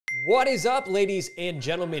What is up, ladies and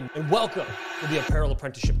gentlemen, and welcome to the Apparel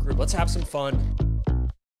Apprenticeship Group. Let's have some fun.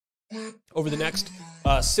 Over the next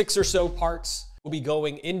 6 or so parts, we'll be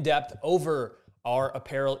going in depth over our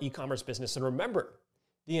apparel e-commerce business. And remember,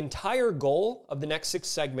 the entire goal of the next 6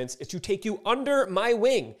 segments is to take you under my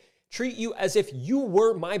wing, treat you as if you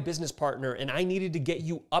were my business partner, and I needed to get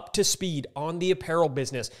you up to speed on the apparel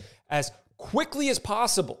business as quickly as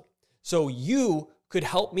possible so you could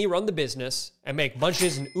help me run the business and make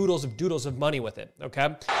bunches and oodles of doodles of money with it,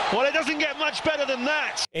 okay? Well, it doesn't get much better than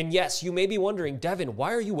that. And yes, you may be wondering, Devin,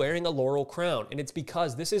 why are you wearing a laurel crown? And it's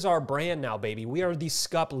because this is our brand now, baby. We are the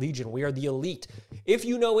Skup Legion. We are the elite. If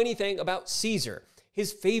you know anything about Caesar,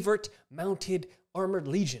 his favorite mounted armored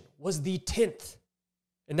legion was the 10th.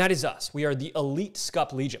 And that is us. We are the elite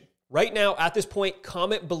Skup Legion. Right now, at this point,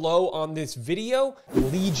 comment below on this video,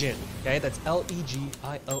 Legion, okay? That's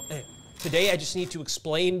L-E-G-I-O-N. Today, I just need to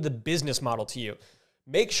explain the business model to you.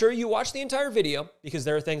 Make sure you watch the entire video because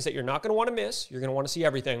there are things that you're not gonna wanna miss. You're gonna wanna see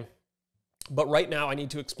everything. But right now, I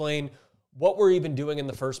need to explain what we're even doing in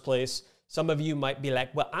the first place. Some of you might be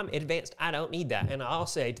like, well, I'm advanced, I don't need that. And I'll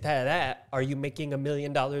say to that, are you making $1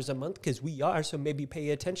 million a month? Because we are, so maybe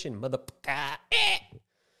pay attention, motherfucker.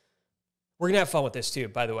 We're gonna have fun with this too,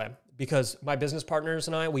 by the way, because my business partners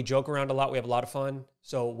and I, we joke around a lot, we have a lot of fun.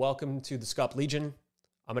 So welcome to the Skup Legion.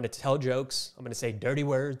 I'm gonna tell jokes, I'm gonna say dirty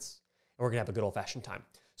words, and we're gonna have a good old-fashioned time.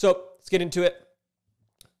 So let's get into it.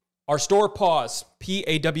 Our store, Pawz,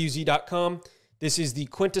 Pawz.com. This is the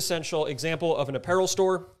quintessential example of an apparel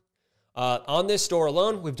store. On this store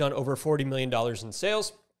alone, we've done over $40 million in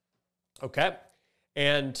sales, okay?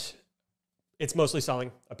 And it's mostly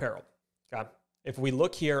selling apparel, okay? If we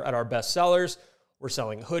look here at our best sellers, we're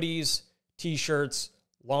selling hoodies, t-shirts,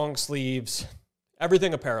 long sleeves,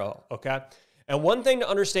 everything apparel, okay? And one thing to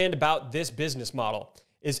understand about this business model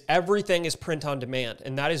is everything is print on demand,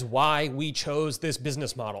 and that is why we chose this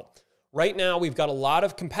business model. Right now, we've got a lot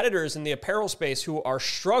of competitors in the apparel space who are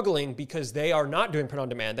struggling because they are not doing print on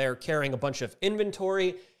demand. They are carrying a bunch of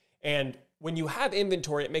inventory, and when you have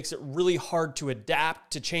inventory, it makes it really hard to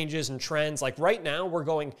adapt to changes and trends. Like right now, we're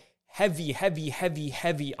going heavy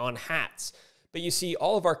on hats. But you see,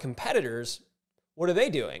 all of our competitors, what are they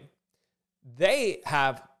doing? They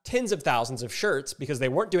have tens of thousands of shirts because they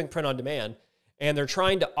weren't doing print on demand, and they're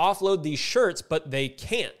trying to offload these shirts, but they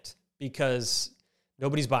can't because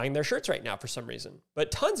nobody's buying their shirts right now for some reason. But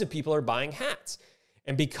tons of people are buying hats.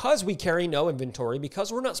 And because we carry no inventory,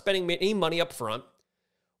 because we're not spending any money up front,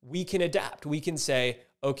 we can adapt. We can say,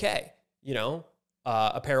 okay, you know,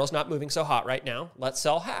 apparel's not moving so hot right now. Let's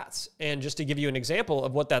sell hats. And just to give you an example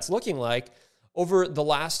of what that's looking like, over the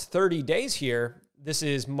last 30 days here, this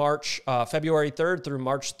is February 3rd through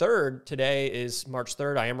March 3rd. Today is March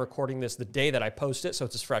 3rd. I am recording this the day that I post it, so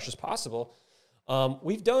it's as fresh as possible.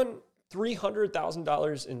 We've done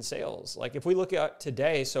 $300,000 in sales. Like if we look at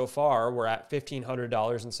today so far, we're at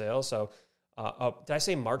 $1,500 in sales. So did I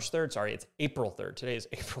say March 3rd? Sorry, it's April 3rd. Today is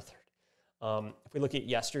April 3rd. If we look at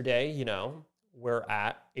yesterday, you know, we're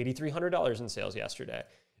at $8,300 in sales yesterday.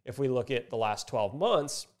 If we look at the last 12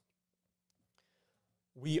 months,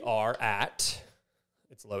 we are at,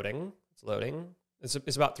 it's loading. It's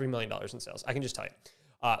about $3 million in sales. I can just tell you.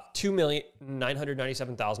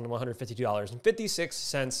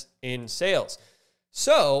 $2,997,152.56 in sales.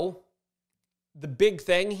 So the big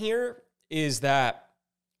thing here is that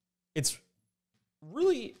it's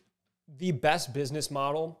really the best business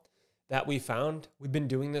model that we found. We've been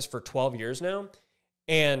doing this for 12 years now,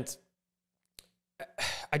 and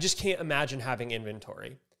I just can't imagine having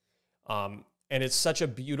inventory. And it's such a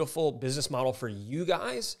beautiful business model for you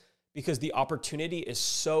guys because the opportunity is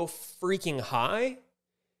so freaking high,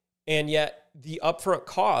 and yet the upfront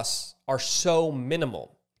costs are so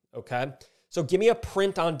minimal, okay? So give me a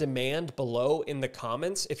print on demand below in the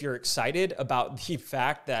comments if you're excited about the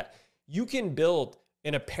fact that you can build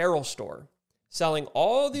an apparel store selling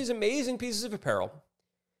all these amazing pieces of apparel,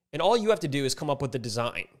 and all you have to do is come up with the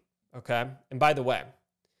design, okay? And by the way,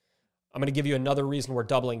 I'm gonna give you another reason we're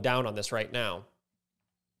doubling down on this right now.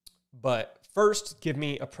 But first, give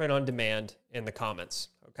me a print on demand in the comments,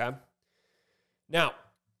 okay? Now,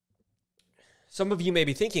 some of you may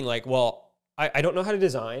be thinking like, well, I don't know how to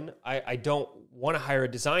design. I don't wanna hire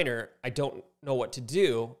a designer. I don't know what to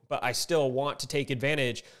do, but I still want to take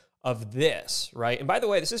advantage of this, right? And by the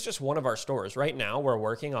way, this is just one of our stores. Right now, we're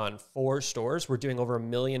working on 4 stores. We're doing over $1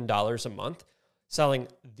 million a month selling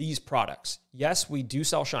these products. Yes, we do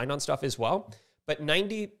sell shine on stuff as well, but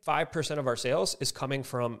 95% of our sales is coming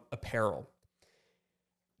from apparel.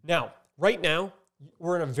 Now, right now,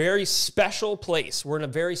 we're in a very special place. We're in a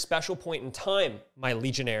very special point in time, my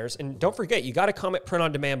Legionnaires. And don't forget, you got to comment print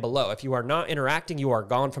on demand below. If you are not interacting, you are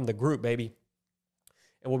gone from the group, baby.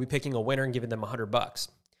 And we'll be picking a winner and giving them $100.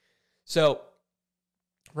 So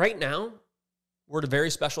right now, we're at a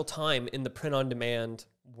very special time in the print on demand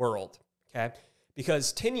world, okay?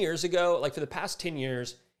 Because 10 years ago, like for the past 10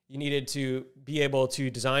 years, you needed to be able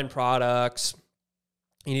to design products.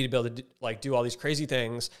 You need to be able to do all these crazy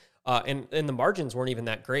things. And the margins weren't even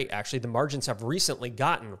that great. Actually, the margins have recently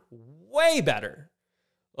gotten way better.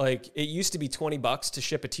 Like it used to be $20 to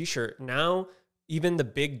ship a t-shirt. Now, even the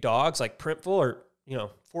big dogs like Printful are,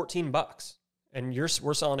 $14. And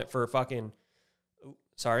we're selling it for fucking,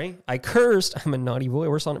 sorry, I cursed. I'm a naughty boy.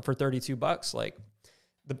 We're selling it for $32. Like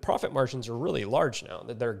the profit margins are really large now.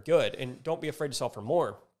 That they're good. And don't be afraid to sell for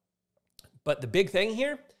more. But the big thing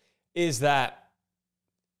here is that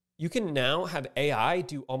you can now have AI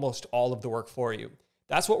do almost all of the work for you.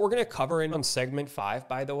 That's what we're going to cover on segment 5,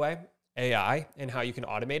 by the way, AI and how you can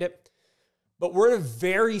automate it. But we're at a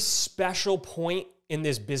very special point in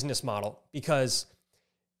this business model because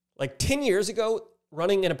like 10 years ago,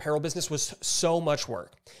 running an apparel business was so much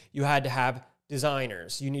work. You had to have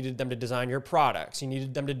designers. You needed them to design your products. You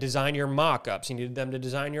needed them to design your mock-ups. You needed them to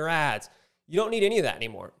design your ads. You don't need any of that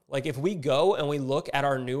anymore. Like if we go and we look at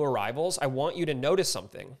our new arrivals, I want you to notice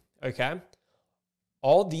something, okay?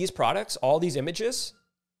 All these products, all these images,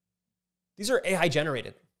 these are AI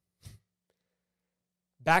generated.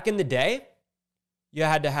 Back in the day, you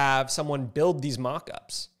had to have someone build these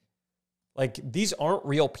mock-ups. Like these aren't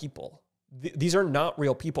real people. These are not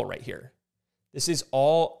real people right here. This is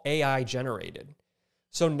all AI generated.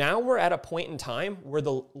 So now we're at a point in time where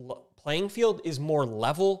the playing field is more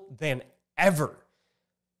level than ever.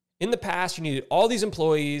 In the past, you needed all these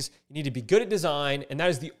employees, you need to be good at design, and that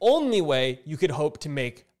is the only way you could hope to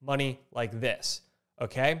make money like this,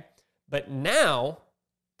 okay? But now,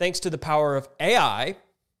 thanks to the power of AI,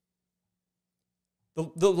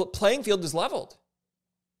 the playing field is leveled.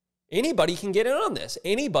 Anybody can get in on this.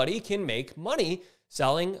 Anybody can make money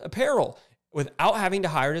selling apparel without having to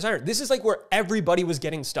hire a designer. This is like where everybody was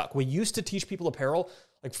getting stuck. We used to teach people apparel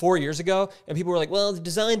like 4 years ago, and people were like, well, the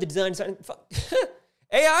design.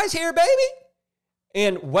 AI's here, baby.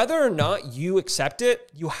 And whether or not you accept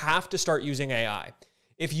it, you have to start using AI.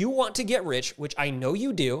 If you want to get rich, which I know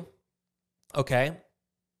you do, okay,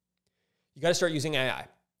 you got to start using AI. And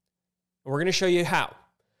we're going to show you how.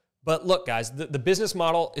 But look, guys, the business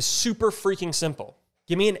model is super freaking simple.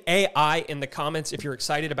 Give me an AI in the comments if you're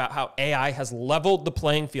excited about how AI has leveled the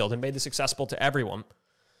playing field and made this accessible to everyone.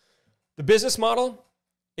 The business model,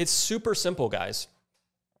 it's super simple, guys.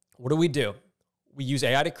 What do? We use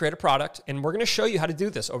AI to create a product, and we're going to show you how to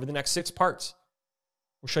do this over the next 6 parts.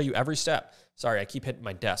 We'll show you every step. Sorry, I keep hitting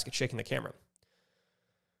my desk. It's shaking the camera.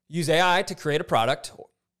 Use AI to create a product,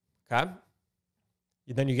 okay?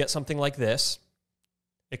 Then you get something like this.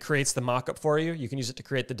 It creates the mock-up for you. You can use it to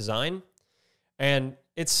create the design. And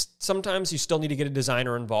it's sometimes you still need to get a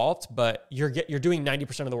designer involved, but you're doing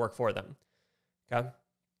 90% of the work for them, okay?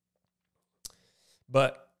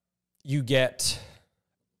 But you get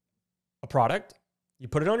a product, you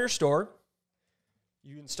put it on your store,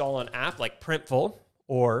 you install an app like Printful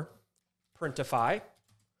or Printify,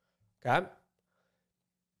 okay?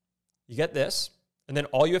 You get this, and then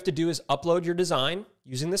all you have to do is upload your design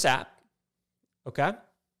using this app, okay?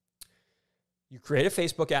 You create a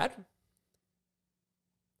Facebook ad,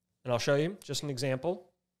 and I'll show you just an example.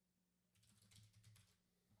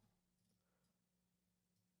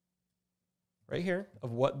 Right here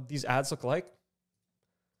of what these ads look like.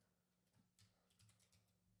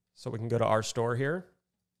 So we can go to our store here.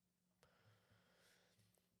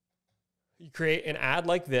 You create an ad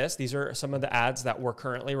like this. These are some of the ads that we're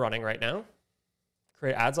currently running right now.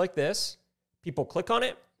 Create ads like this. People click on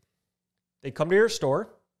it. They come to your store.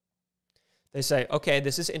 They say, okay,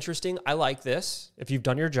 this is interesting. I like this. If you've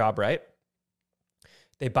done your job right.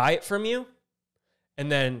 They buy it from you.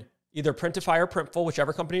 And then either Printify or Printful,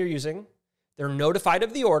 whichever company you're using, they're notified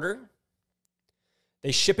of the order.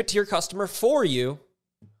 They ship it to your customer for you.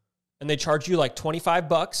 And they charge you like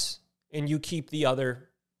 $25 and you keep the other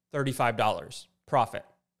 $35 profit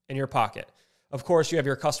in your pocket. Of course, you have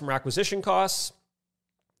your customer acquisition costs.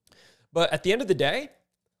 But at the end of the day,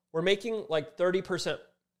 we're making like 30%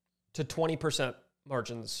 to 20%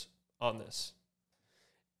 margins on this.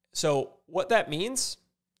 So what that means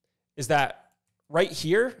is that right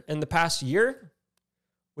here in the past year,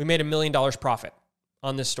 we made $1 million profit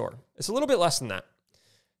on this store. It's a little bit less than that,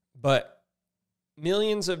 but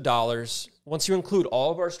millions of dollars, once you include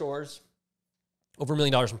all of our stores, over $1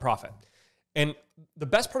 million in profit. And the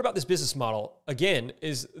best part about this business model, again,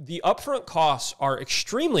 is the upfront costs are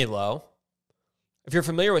extremely low. If you're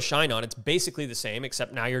familiar with Shine On, it's basically the same,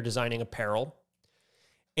 except now you're designing apparel.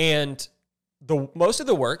 And most of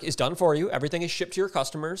the work is done for you. Everything is shipped to your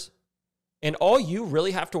customers. And all you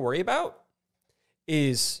really have to worry about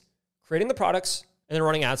is creating the products and then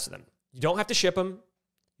running ads to them. You don't have to ship them.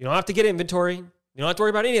 You don't have to get inventory. You don't have to worry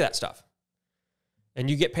about any of that stuff. And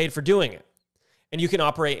you get paid for doing it. And you can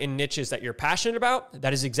operate in niches that you're passionate about.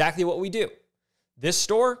 That is exactly what we do. This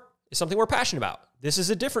store is something we're passionate about. This is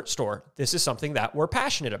a different store. This is something that we're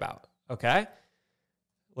passionate about, okay?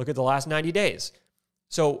 Look at the last 90 days.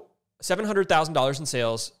 So $700,000 in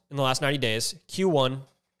sales in the last 90 days, Q1.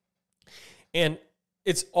 And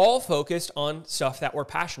it's all focused on stuff that we're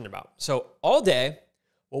passionate about. So all day,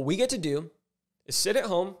 what we get to do is sit at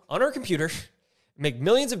home on our computer, make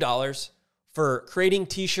millions of dollars for creating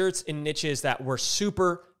t-shirts in niches that we're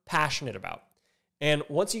super passionate about. And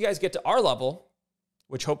once you guys get to our level,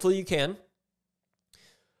 which hopefully you can,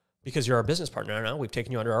 because you're our business partner now, we've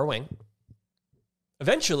taken you under our wing,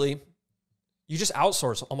 eventually, you just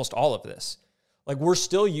outsource almost all of this. Like, we're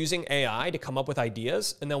still using AI to come up with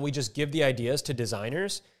ideas, and then we just give the ideas to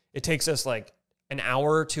designers. It takes us like an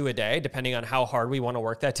hour or two a day, depending on how hard we want to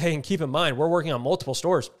work that day. And keep in mind, we're working on multiple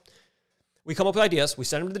stores. We come up with ideas, we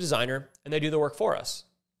send them to the designer, and they do the work for us.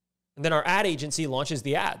 And then our ad agency launches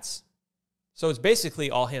the ads. So it's basically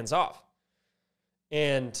all hands off.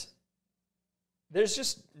 And there's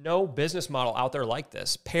just no business model out there like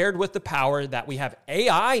this, paired with the power that we have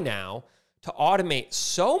AI now to automate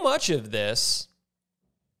so much of this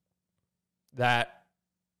that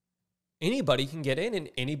anybody can get in and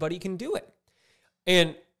anybody can do it.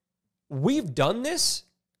 And we've done this.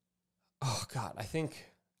 Oh God, I think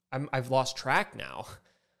I've lost track now.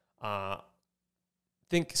 I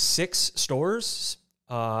think 6 stores.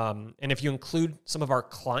 And if you include some of our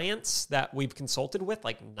clients that we've consulted with,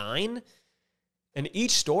 like 9. And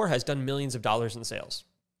each store has done millions of dollars in sales.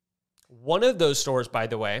 One of those stores, by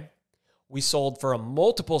the way, we sold for a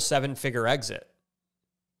multiple 7-figure exit.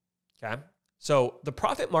 Okay. So the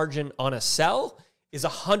profit margin on a sell is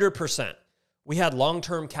 100%. We had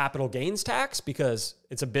long-term capital gains tax because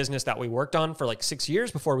it's a business that we worked on for like 6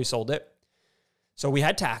 years before we sold it. So we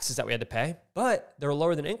had taxes that we had to pay, but they were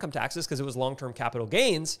lower than income taxes because it was long-term capital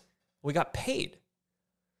gains. We got paid.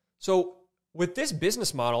 So with this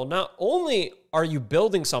business model, not only are you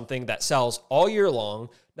building something that sells all year long,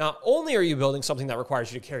 not only are you building something that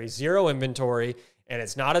requires you to carry 0 inventory, and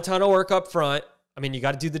it's not a ton of work up front. I mean, you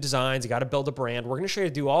got to do the designs, you got to build a brand. We're going to show you how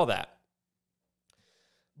to do all that.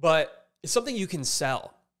 But it's something you can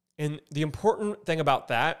sell. And the important thing about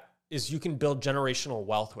that is you can build generational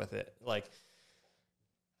wealth with it. Like,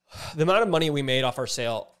 the amount of money we made off our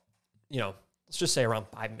sale, let's just say around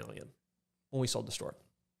 $5 million when we sold the store.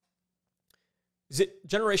 Is it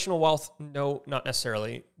generational wealth? No, not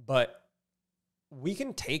necessarily. But we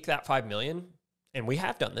can take that $5 million, and we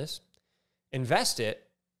have done this, invest it,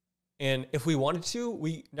 and if we wanted to,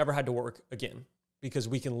 we never had to work again because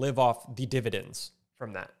we can live off the dividends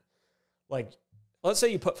from that. Like, let's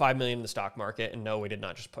say you put $5 million in the stock market, and no, we did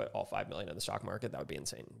not just put all $5 million in the stock market. That would be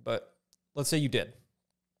insane. But let's say you did,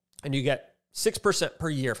 and you get 6% per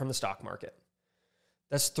year from the stock market.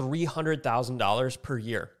 That's $300,000 per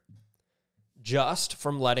year just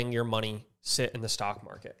from letting your money sit in the stock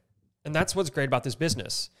market. And that's what's great about this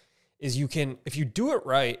business is you can, if you do it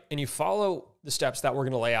right and you follow the steps that we're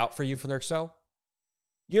going to lay out for you for their show,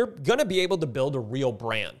 you're going to be able to build a real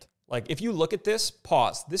brand. Like, if you look at this,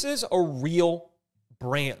 pause. This is a real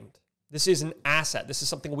brand. This is an asset. This is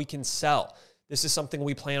something we can sell. This is something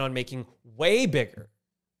we plan on making way bigger.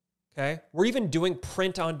 Okay? We're even doing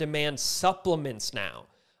print-on-demand supplements now.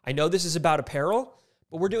 I know this is about apparel,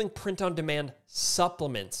 but we're doing print-on-demand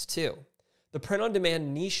supplements too. The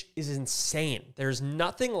print-on-demand niche is insane. There's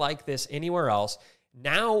nothing like this anywhere else.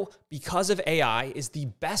 Now, because of AI, is the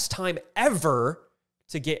best time ever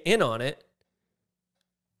to get in on it.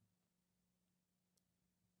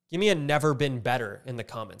 Give me a never been better in the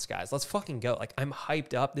comments, guys. Let's fucking go. Like, I'm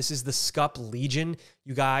hyped up. This is the Skup Legion.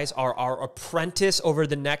 You guys are our apprentice over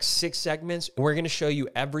the next 6 segments. We're going to show you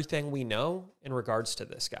everything we know in regards to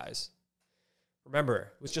this, guys.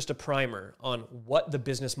 Remember, it was just a primer on what the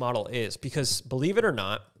business model is because, believe it or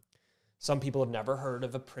not, some people have never heard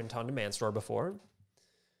of a print-on-demand store before.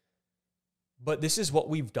 But this is what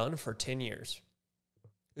we've done for 10 years.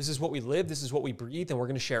 This is what we live. This is what we breathe. And we're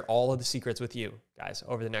going to share all of the secrets with you guys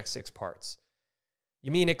over the next 6 parts.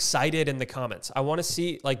 You mean excited in the comments? I want to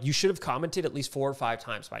see, like, you should have commented at least 4 or 5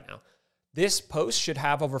 times by now. This post should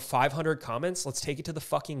have over 500 comments. Let's take it to the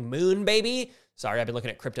fucking moon, baby. Sorry, I've been looking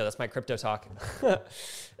at crypto. That's my crypto talk. I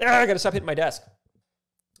got to stop hitting my desk.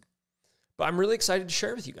 But I'm really excited to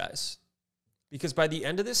share with you guys because by the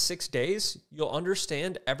end of this 6 days, you'll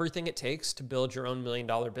understand everything it takes to build your own $1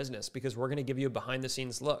 million business because we're going to give you a behind the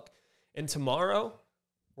scenes look. And tomorrow,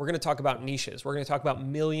 we're going to talk about niches. We're going to talk about $1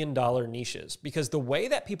 million niches because the way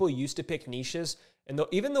that people used to pick niches and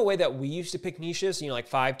even the way that we used to pick niches, like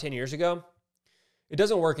 5-10 years ago, it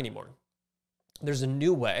doesn't work anymore. There's a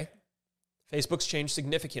new way. Facebook's changed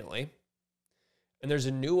significantly. And there's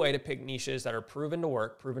a new way to pick niches that are proven to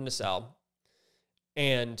work, proven to sell,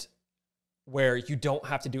 and where you don't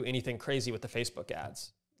have to do anything crazy with the Facebook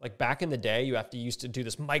ads. Like back in the day, you used to do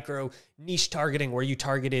this micro niche targeting where you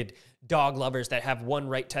targeted dog lovers that have one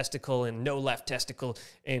right testicle and no left testicle.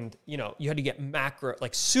 And, you had to get macro,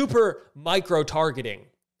 like super micro targeting.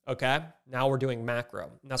 Okay. Now we're doing macro.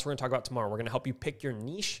 And that's what we're going to talk about tomorrow. We're going to help you pick your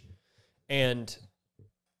niche. And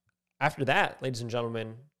after that, ladies and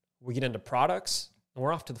gentlemen, we get into products and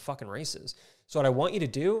we're off to the fucking races. So what I want you to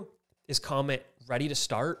do is comment ready to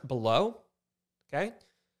start below. Okay.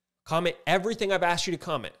 Comment everything I've asked you to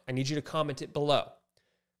comment. I need you to comment it below.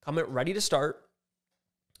 Comment ready to start.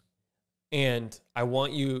 And I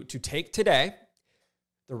want you to take today,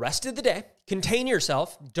 the rest of the day, contain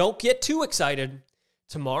yourself. Don't get too excited.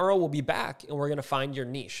 Tomorrow we'll be back and we're going to find your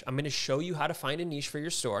niche. I'm going to show you how to find a niche for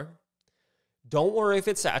your store. Don't worry if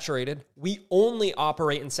it's saturated. We only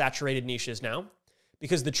operate in saturated niches now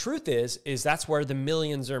because the truth is that's where the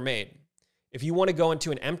millions are made. If you want to go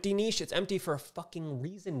into an empty niche, it's empty for a fucking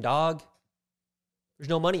reason, dog. There's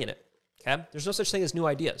no money in it, okay? There's no such thing as new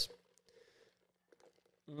ideas.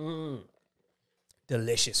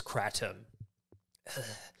 Delicious kratom.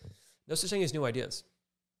 No such thing as new ideas.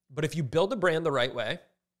 But if you build a brand the right way,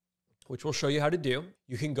 which we'll show you how to do,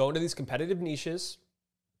 you can go into these competitive niches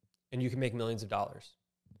and you can make millions of dollars.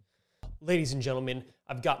 Ladies and gentlemen,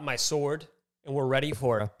 I've got my sword and we're ready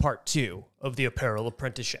for part 2 of the apparel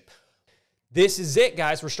apprenticeship. This is it,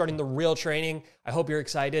 guys. We're starting the real training. I hope you're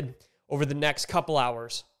excited. Over the next couple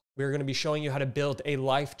hours, we're going to be showing you how to build a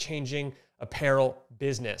life-changing apparel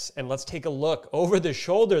business. And let's take a look over the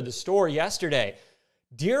shoulder, the store yesterday.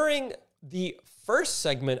 During the first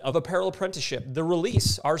segment of Apparel Apprenticeship, the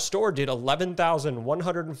release, our store did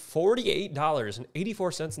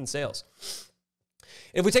 $11,148.84 in sales.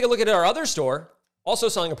 If we take a look at our other store, also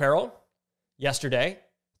selling apparel, yesterday,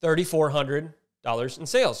 $3,400 in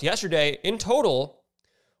sales. Yesterday, in total,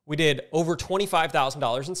 we did over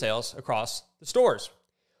 $25,000 in sales across the stores.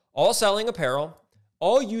 All selling apparel,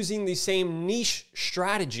 all using the same niche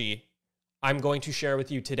strategy I'm going to share with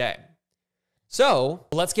you today. So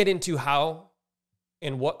let's get into how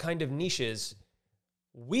and what kind of niches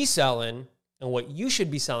we sell in and what you should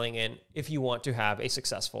be selling in if you want to have a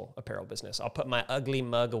successful apparel business. I'll put my ugly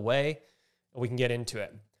mug away and we can get into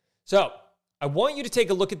it. So I want you to take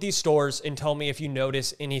a look at these stores and tell me if you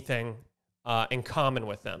notice anything in common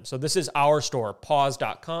with them. So this is our store,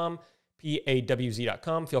 pawz.com,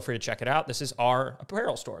 PAWZ.com. Feel free to check it out. This is our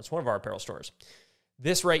apparel store. It's one of our apparel stores.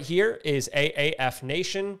 This right here is AAF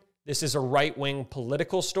Nation. This is a right-wing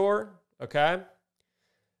political store, okay?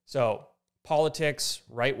 So politics,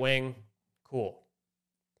 right-wing, cool.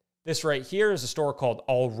 This right here is a store called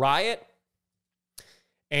All Riot.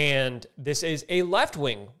 And this is a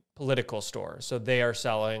left-wing political store. So they are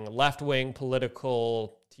selling left-wing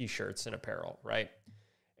political t-shirts and apparel, right?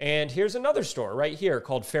 And here's another store right here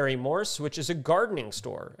called Fairy Morse, which is a gardening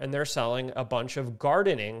store. And they're selling a bunch of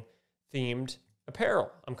gardening-themed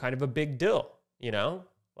apparel. I'm kind of a big deal,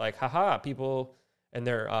 Like, haha, people, and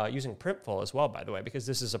they're using Printful as well, by the way, because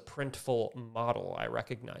this is a Printful model. I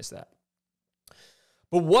recognize that.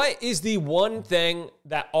 But what is the one thing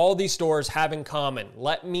that all these stores have in common?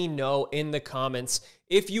 Let me know in the comments.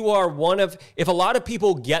 If you are if a lot of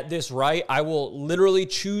people get this right, I will literally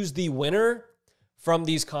choose the winner from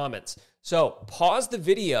these comments. So pause the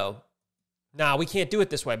video. Nah, we can't do it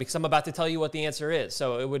this way because I'm about to tell you what the answer is.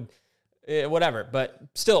 So it would, whatever, but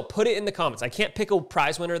still put it in the comments. I can't pick a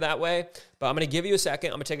prize winner that way, but I'm going to give you a second.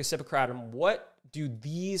 I'm going to take a sip of kratom. What do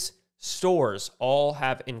these stores all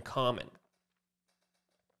have in common?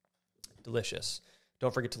 Delicious.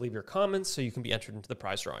 Don't forget to leave your comments so you can be entered into the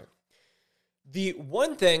prize drawing. The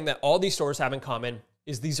one thing that all these stores have in common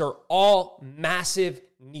is these are all massive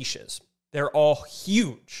niches. They're all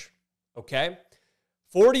huge, okay?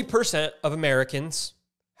 40% of Americans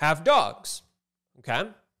have dogs, okay?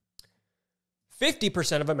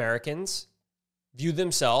 50% of Americans view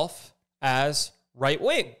themselves as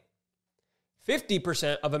right-wing.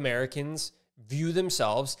 50% of Americans view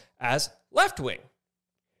themselves as left-wing.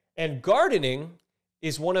 And gardening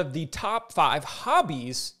is one of the top 5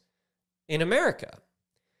 hobbies in America.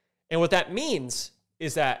 And what that means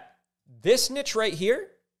is that this niche right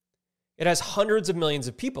here, it has hundreds of millions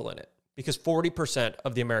of people in it because 40%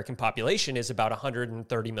 of the American population is about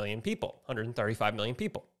 130 million people, 135 million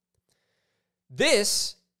people.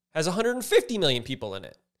 This has 150 million people in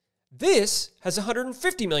it. This has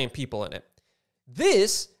 150 million people in it.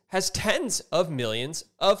 This has tens of millions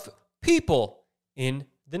of people in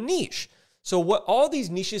the niche. So what all these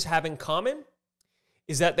niches have in common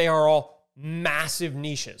is that they are all massive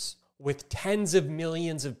niches with tens of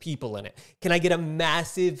millions of people in it. Can I get a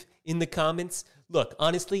massive in the comments? Look,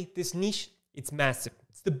 honestly, this niche, it's massive.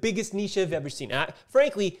 It's the biggest niche I've ever seen.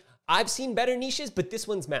 Frankly, I've seen better niches, but this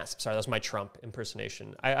one's massive. Sorry, that was my Trump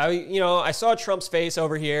impersonation. I saw Trump's face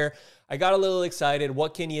over here. I got a little excited.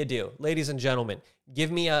 What can you do? Ladies and gentlemen, give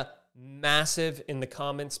me a massive in the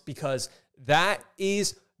comments because that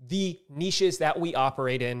is the niches that we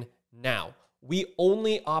operate in now. We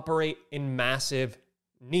only operate in massive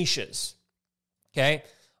niches, okay?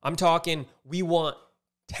 I'm talking, we want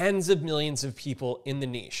tens of millions of people in the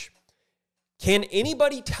niche. Can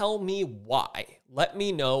anybody tell me why? Let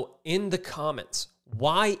me know in the comments.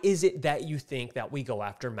 Why is it that you think that we go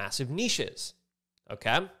after massive niches?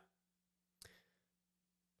 Okay?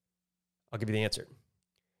 I'll give you the answer.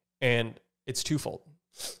 And it's twofold.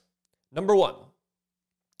 Number one,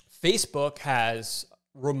 Facebook has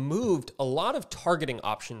removed a lot of targeting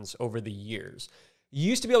options over the years. You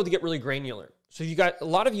used to be able to get really granular. So a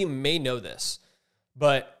lot of you may know this,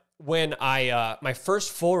 but when my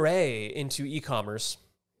first foray into e-commerce,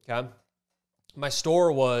 okay, my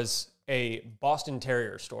store was a Boston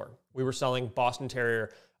Terrier store. We were selling Boston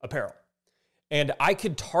Terrier apparel. And I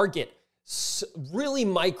could target really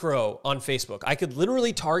micro on Facebook. I could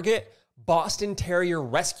literally target Boston Terrier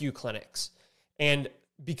rescue clinics. And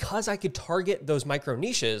because I could target those micro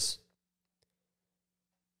niches,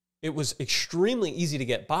 it was extremely easy to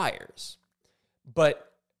get buyers.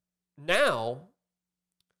 But now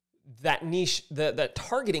that niche, that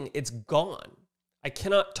targeting, it's gone. I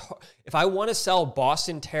cannot, if I want to sell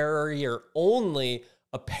Boston Terrier only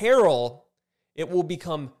apparel, it will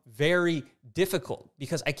become very difficult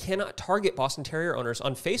because I cannot target Boston Terrier owners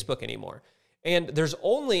on Facebook anymore. And there's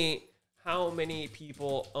only how many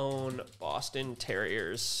people own Boston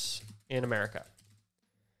Terriers in America?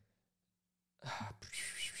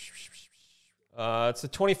 It's the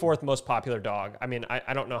 24th most popular dog. I mean,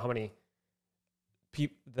 I don't know how many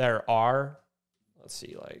people there are. Let's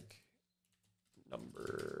see,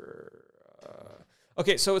 number.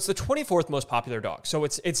 Okay, so it's the 24th most popular dog. So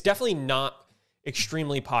it's definitely not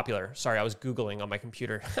extremely popular. Sorry, I was Googling on my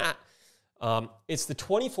computer. It's the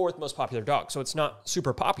 24th most popular dog, so it's not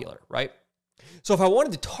super popular, right? So if I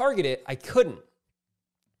wanted to target it, I couldn't.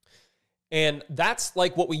 And that's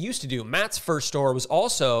like what we used to do. Matt's first store was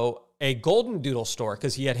also a golden doodle store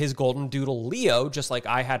because he had his golden doodle Leo, just like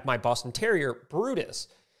I had my Boston Terrier Brutus.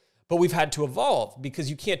 But we've had to evolve because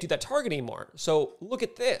you can't do that target anymore. So look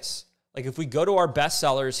at this. Like if we go to our best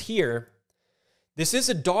sellers here, this is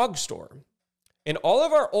a dog store. And all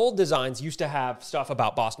of our old designs used to have stuff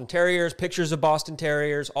about Boston Terriers, pictures of Boston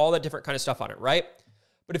Terriers, all that different kind of stuff on it, right?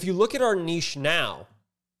 But if you look at our niche now,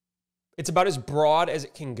 it's about as broad as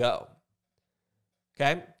it can go,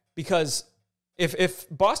 okay? Because if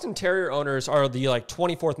Boston Terrier owners are the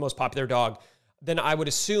 24th most popular dog, then I would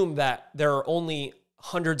assume that there are only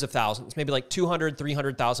hundreds of thousands, maybe 200,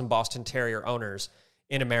 300,000 Boston Terrier owners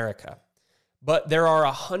in America. But there are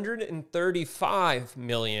 135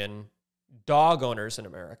 million dog owners in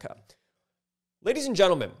America. Ladies and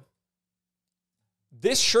gentlemen,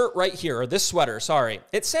 this shirt right here, or this sweater, sorry,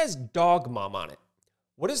 it says Dog Mom on it.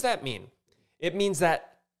 What does that mean? It means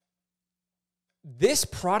that this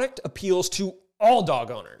product appeals to all dog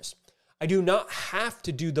owners. I do not have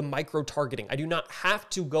to do the micro targeting. I do not have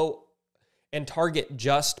to go and target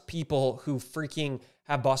just people who freaking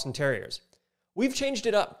have Boston Terriers. We've changed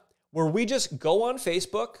it up where we just go on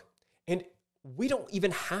Facebook and we don't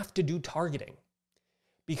even have to do targeting,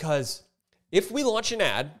 because if we launch an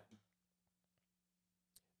ad,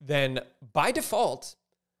 then by default,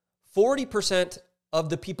 40% of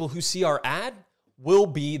the people who see our ad will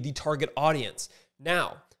be the target audience.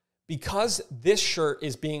 Now, because this shirt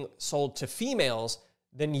is being sold to females,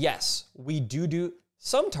 then yes, we do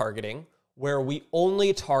some targeting where we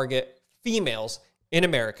only target females in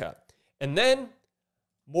America. And then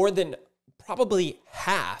more than probably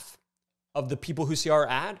half of the people who see our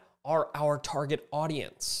ad are our target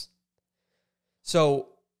audience. So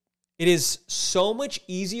it is so much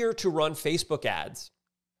easier to run Facebook ads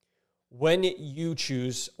when you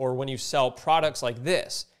choose or when you sell products like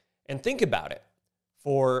this. And think about it.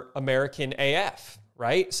 For American AF,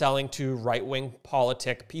 right? Selling to right-wing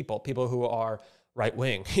politic people who are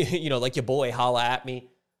right-wing. Like your boy, holla at me.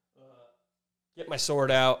 Get my sword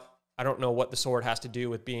out. I don't know what the sword has to do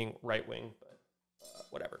with being right-wing, but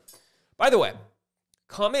whatever. By the way,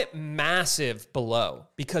 comment massive below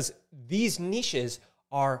because these niches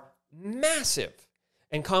are massive.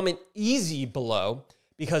 And comment easy below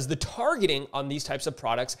because the targeting on these types of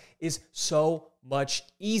products is so much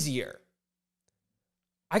easier.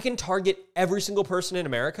 I can target every single person in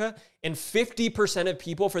America, and 50% of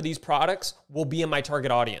people for these products will be in my target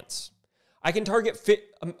audience. I can target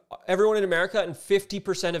everyone in America, and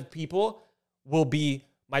 50% of people will be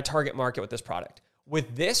my target market with this product.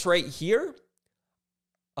 With this right here,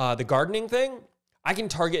 the gardening thing, I can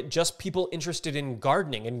target just people interested in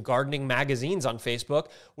gardening and gardening magazines on Facebook,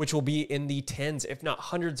 which will be in the tens, if not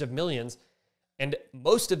hundreds of millions, and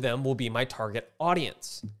most of them will be my target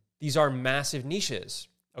audience. These are massive niches.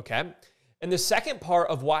 Okay. And the second part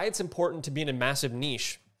of why it's important to be in a massive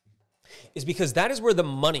niche is because that is where the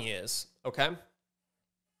money is. Okay.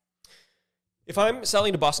 If I'm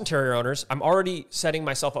selling to Boston Terrier owners, I'm already setting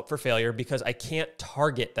myself up for failure because I can't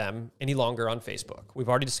target them any longer on Facebook. We've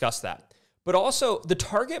already discussed that. But also the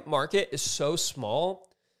target market is so small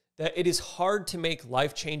that it is hard to make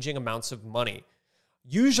life-changing amounts of money.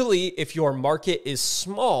 Usually if your market is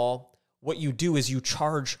small, what you do is you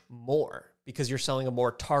charge more, because you're selling a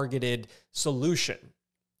more targeted solution,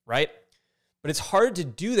 right? But it's hard to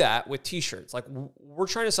do that with t-shirts. Like we're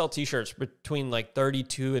trying to sell t-shirts between like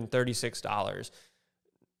 $32 and $36,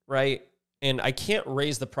 right? And I can't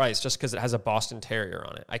raise the price just because it has a Boston Terrier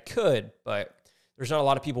on it. I could, but there's not a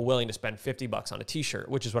lot of people willing to spend $50 on a t-shirt,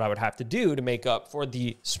 which is what I would have to do to make up for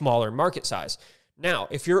the smaller market size. Now,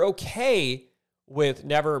 if you're okay with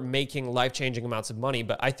never making life-changing amounts of money,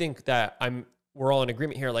 but I think that we're all in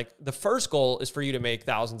agreement here. Like the first goal is for you to make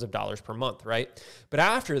thousands of dollars per month, right? But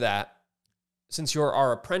after that, since you're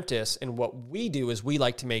our apprentice and what we do is we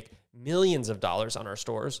like to make millions of dollars on our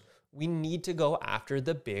stores, we need to go after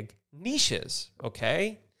the big niches,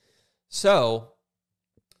 okay? So,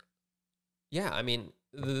 yeah, I mean,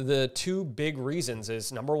 the two big reasons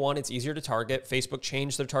is number one, it's easier to target. Facebook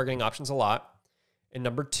changed their targeting options a lot. And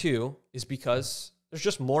number two is because there's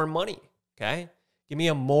just more money, okay? Give me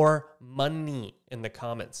a more money in the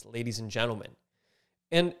comments, ladies and gentlemen.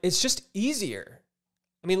 And it's just easier.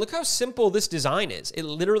 I mean, look how simple this design is. It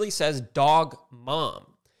literally says dog mom.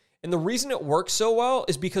 And the reason it works so well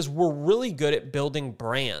is because we're really good at building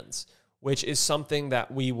brands, which is something that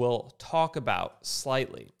we will talk about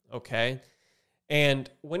slightly, okay? And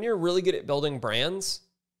when you're really good at building brands,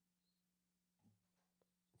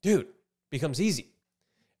 dude, it becomes easy.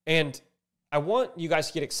 And I want you guys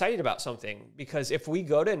to get excited about something because if we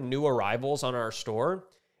go to new arrivals on our store,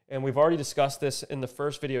 and we've already discussed this in the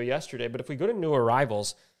first video yesterday, but if we go to new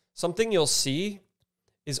arrivals, something you'll see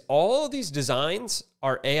is all of these designs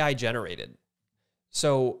are AI generated.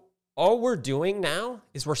 So all we're doing now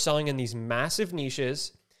is we're selling in these massive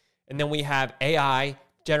niches, and then we have AI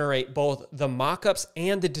generate both the mock-ups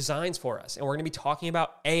and the designs for us. And we're going to be talking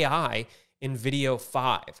about AI in video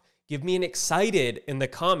 5. Give me an excited in the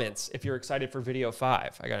comments if you're excited for video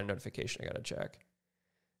 5. I got a notification I got to check.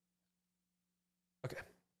 Okay.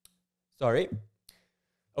 Sorry.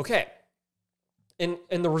 Okay. And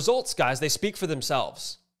the results, guys, they speak for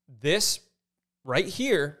themselves. This right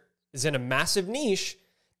here is in a massive niche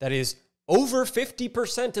that is over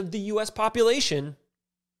 50% of the US population.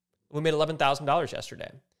 We made $11,000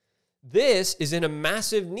 yesterday. This is in a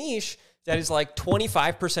massive niche that is like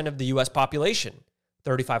 25% of the US population.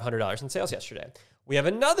 $3,500 in sales yesterday. We have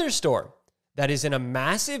another store that is in a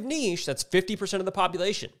massive niche that's 50% of the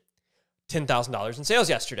population. $10,000 in sales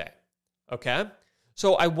yesterday. Okay?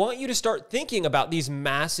 So I want you to start thinking about these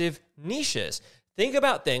massive niches. Think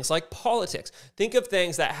about things like politics. Think of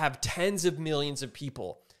things that have tens of millions of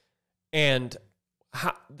people and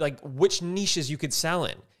which niches you could sell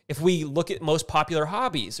in. If we look at most popular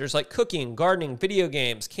hobbies, there's like cooking, gardening, video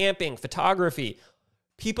games, camping, photography.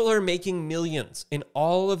 People are making millions in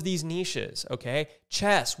all of these niches, okay?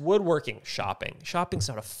 Chess, woodworking, shopping. Shopping's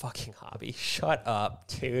not a fucking hobby. Shut up,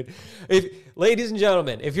 dude. Ladies and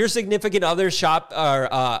gentlemen, if your significant other's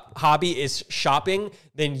hobby is shopping,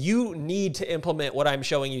 then you need to implement what I'm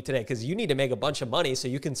showing you today because you need to make a bunch of money so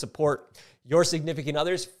you can support your significant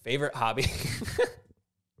other's favorite hobby.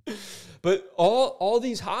 But all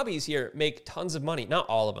these hobbies here make tons of money. Not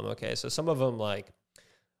all of them, okay? So some of them like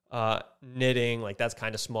knitting, like that's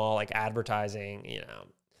kind of small, like advertising,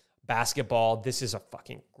 basketball. This is a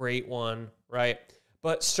fucking great one, right?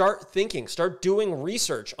 But start thinking, start doing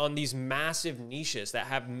research on these massive niches that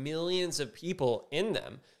have millions of people in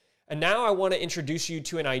them. And now I want to introduce you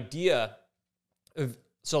to an idea of,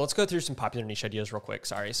 so let's go through some popular niche ideas real quick.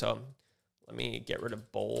 Sorry. So let me get rid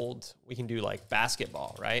of bold. We can do like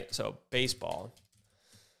basketball, right? So baseball,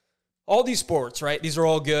 all these sports, right? These are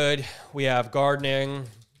all good. We have gardening,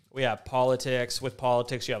 we have politics. With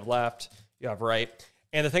politics, you have left, you have right.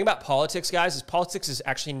 And the thing about politics, guys, is politics is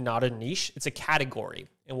actually not a niche. It's a category.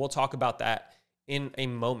 And we'll talk about that in a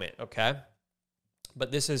moment, okay?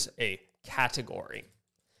 But this is a category.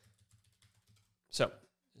 So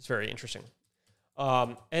it's very interesting.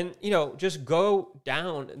 And, you know, just go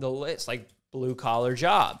down the list, like blue collar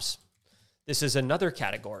jobs. This is another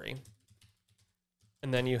category.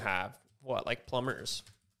 And then you have what, like plumbers.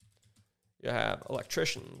 You have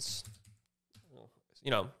electricians,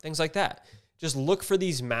 you know, things like that. Just look for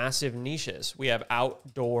these massive niches. We have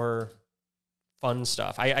outdoor fun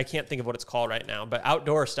stuff. I can't think of what it's called right now, but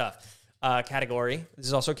outdoor stuff category. This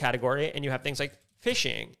is also a category. And you have things like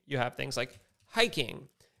fishing. You have things like hiking,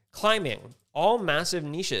 climbing, all massive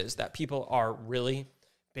niches that people are really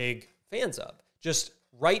big fans of. Just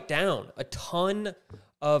write down a ton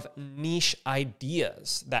of niche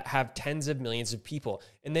ideas that have tens of millions of people,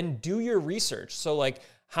 and then do your research. So like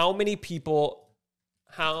how many people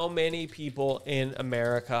in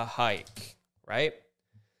America hike, right?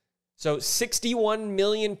 So 61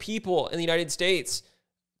 million people in the United States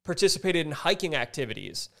participated in hiking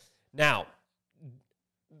activities. Now,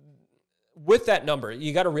 with that number,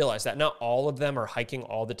 you got to realize that not all of them are hiking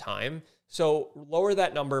all the time. So lower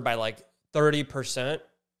that number by like 30%,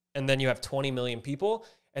 and then you have 20 million people,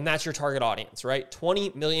 and that's your target audience, right?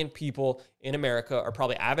 20 million people in America are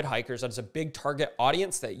probably avid hikers. That is a big target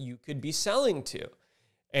audience that you could be selling to.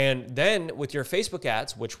 And then with your Facebook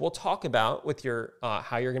ads, which we'll talk about with your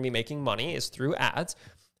how you're going to be making money is through ads,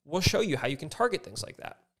 we'll show you how you can target things like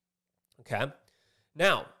that. Okay.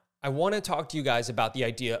 Now, I want to talk to you guys about the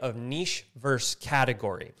idea of niche versus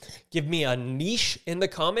category. Give me a niche in the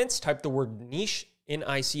comments. Type the word niche,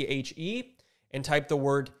 N-I-C-H-E, and type the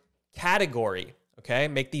word category. Okay.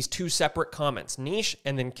 Make these two separate comments, niche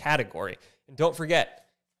and then category. And don't forget,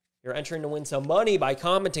 you're entering to win some money by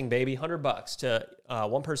commenting, baby. $100 to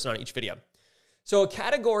one person on each video. So a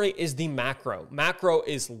category is the macro. Macro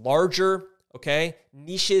is larger, okay?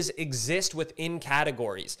 Niches exist within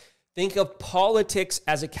categories. Think of politics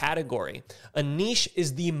as a category. A niche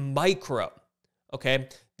is the micro, okay?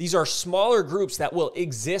 These are smaller groups that will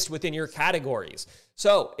exist within your categories.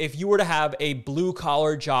 So if you were to have a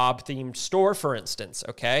blue-collar job themed store, for instance,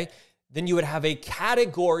 okay, then you would have a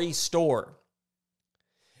category store.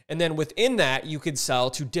 And then within that, you could sell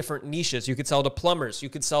to different niches. You could sell to plumbers. You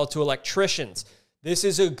could sell to electricians. This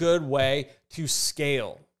is a good way to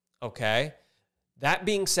scale, okay? That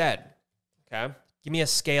being said, okay, give me a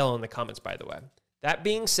scale in the comments, by the way. That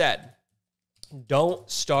being said, don't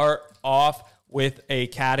start off with a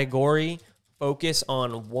category. Focus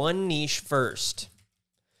on one niche first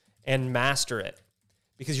and master it,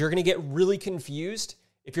 because you're going to get really confused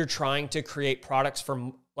if you're trying to create products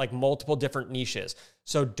from like multiple different niches.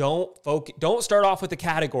 So don't start off with a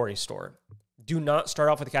category store. Do not start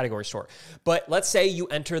off with a category store. But let's say you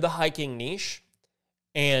enter the hiking niche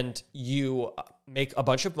and you make a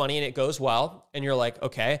bunch of money and it goes well. And you're like,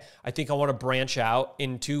 okay, I think I want to branch out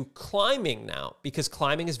into climbing now, because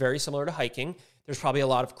climbing is very similar to hiking. There's probably a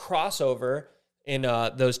lot of crossover in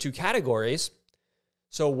those two categories.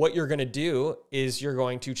 So what you're going to do is you're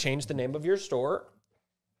going to change the name of your store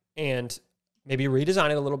and maybe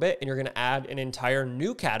redesign it a little bit, and you're going to add an entire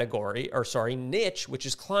new niche, which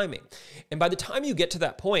is climbing. And by the time you get to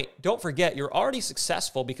that point, don't forget, you're already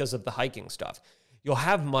successful because of the hiking stuff. You'll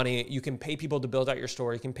have money. You can pay people to build out your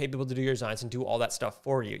store. You can pay people to do your designs and do all that stuff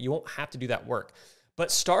for you. You won't have to do that work.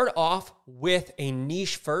 But start off with a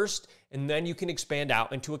niche first, and then you can expand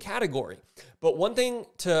out into a category. But one thing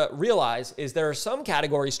to realize is there are some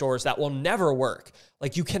category stores that will never work.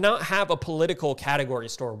 Like, you cannot have a political category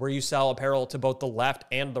store where you sell apparel to both the left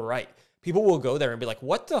and the right. People will go there and be like,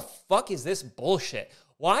 what the fuck is this bullshit?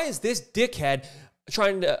 Why is this dickhead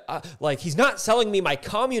trying to, he's not selling me my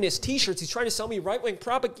communist t-shirts. He's trying to sell me right-wing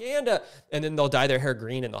propaganda. And then they'll dye their hair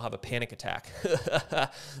green and they'll have a panic attack.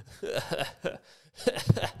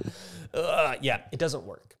 Yeah, it doesn't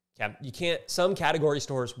work. Yeah, you can't. Some category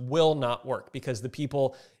stores will not work because the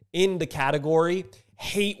people in the category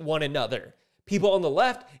hate one another. People on the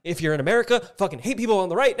left, if you're in America, fucking hate people on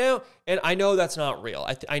the right now. And I know that's not real.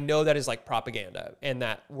 I know that is like propaganda and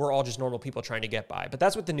that we're all just normal people trying to get by. But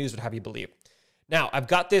that's what the news would have you believe. Now, I've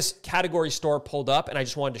got this category store pulled up and I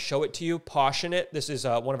just wanted to show it to you. Passionate. This is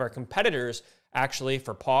one of our competitors actually,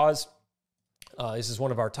 for Paws. This is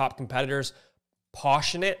one of our top competitors,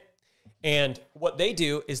 Passionate. And what they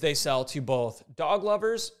do is they sell to both dog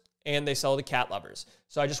lovers and they sell to cat lovers.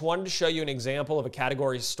 So I just wanted to show you an example of a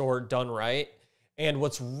category store done right. And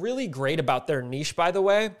what's really great about their niche, by the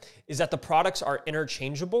way, is that the products are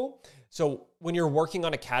interchangeable. So when you're working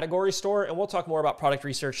on a category store, and we'll talk more about product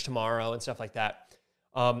research tomorrow and stuff like that,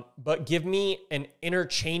 but give me an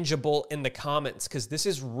interchangeable in the comments, because this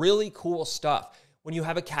is really cool stuff. When you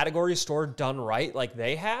have a category store done right, like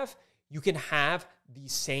they have, you can have the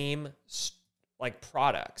same like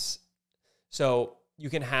products. So you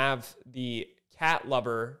can have the cat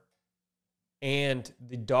lover and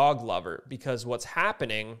the dog lover, because what's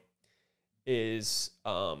happening is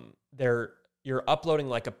you're uploading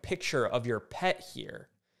like a picture of your pet here,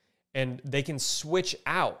 and they can switch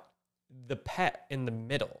out the pet in the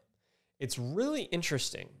middle. It's really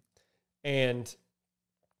interesting. And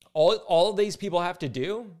all of these people have to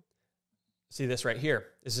do, see this right here.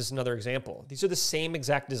 This is another example. These are the same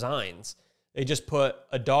exact designs. They just put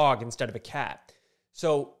a dog instead of a cat.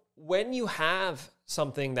 So when you have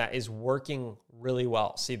something that is working really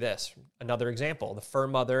well, see this, another example, the fur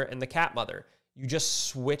mother and the cat mother, you just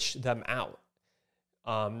switch them out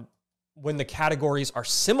when the categories are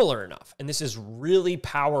similar enough. And this is really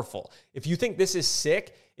powerful. If you think this is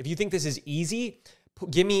sick, if you think this is easy,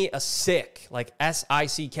 give me a sick, like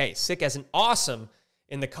S-I-C-K, sick as in awesome,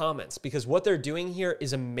 in the comments, because what they're doing here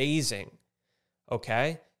is amazing.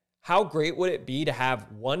 Okay? How great would it be to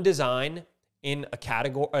have one design in a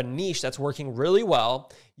category, a niche that's working really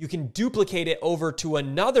well? You can duplicate it over to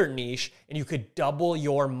another niche and you could double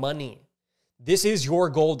your money. This is your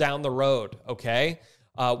goal down the road, okay?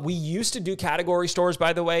 We used to do category stores,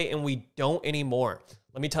 by the way, and we don't anymore.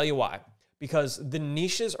 Let me tell you why. Because the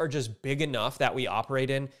niches are just big enough that we operate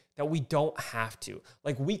in that we don't have to.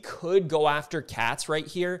 Like, we could go after cats right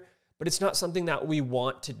here, but it's not something that we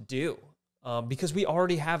want to do because we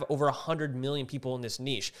already have over 100 million people in this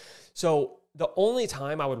niche. So the only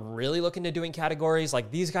time I would really look into doing categories,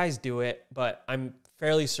 like these guys do it, but I'm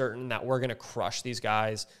fairly certain that we're going to crush these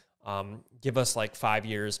guys. Give us like 5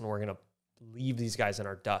 years and we're going to leave these guys in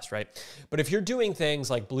our dust, right? But if you're doing things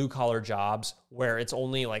like blue collar jobs where it's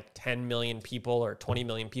only like 10 million people or 20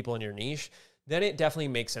 million people in your niche, then it definitely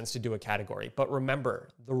makes sense to do a category. But remember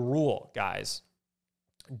the rule, guys.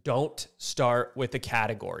 Don't start with a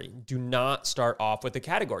category. Do not start off with a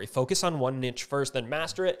category. Focus on one niche first, then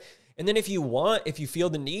master it. And then if you feel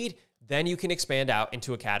the need, then you can expand out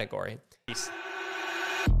into a category. Peace.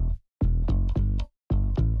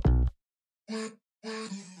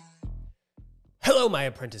 Hello, my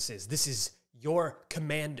apprentices. This is your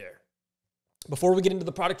commander. Before we get into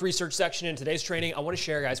the product research section in today's training, I want to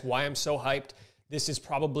share, guys, why I'm so hyped. This is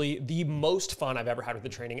probably the most fun I've ever had with the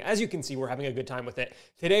training. As you can see, we're having a good time with it.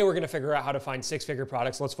 Today, we're going to figure out how to find six-figure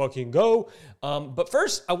products. Let's fucking go. But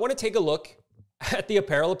first, I want to take a look at the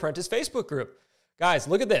Apparel Apprentice Facebook group. Guys,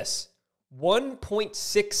 look at this.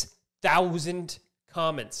 1.6 thousand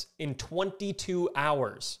comments in 22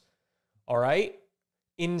 hours. All right?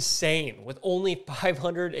 Insane, with only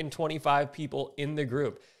 525 people in the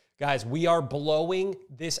group. Guys, we are blowing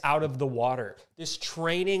this out of the water. This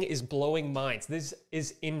training is blowing minds. This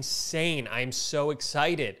is insane. I'm so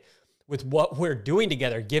excited with what we're doing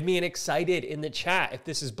together. Give me an excited in the chat if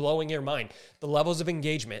this is blowing your mind. The levels of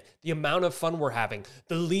engagement, the amount of fun we're having,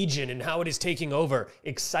 the Legion and how it is taking over.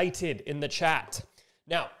 Excited in the chat.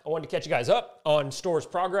 Now, I wanted to catch you guys up on store's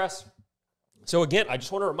progress. So again, I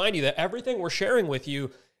just want to remind you that everything we're sharing with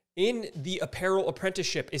you in the apparel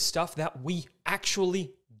apprenticeship is stuff that we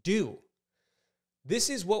actually do.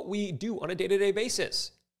 This is what we do on a day-to-day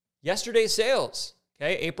basis. Yesterday's sales,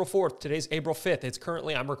 okay, April 4th, today's April 5th. It's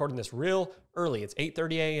currently, I'm recording this real early. It's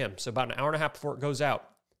 8:30 a.m., so about an hour and a half before it goes out.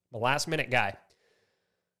 The last minute guy.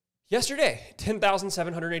 Yesterday,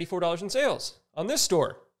 $10,784 in sales. On this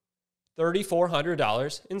store,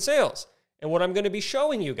 $3,400 in sales. And what I'm going to be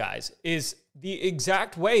showing you guys is the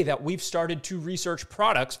exact way that we've started to research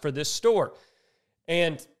products for this store.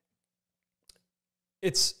 And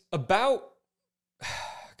it's about,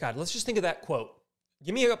 God, let's just think of that quote.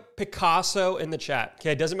 Give me a Picasso in the chat.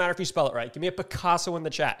 Okay, it doesn't matter if you spell it right. Give me a Picasso in the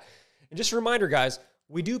chat. And just a reminder, guys,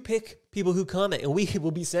 we do pick people who comment, and we will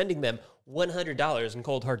be sending them $100 in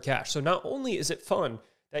cold hard cash. So not only is it fun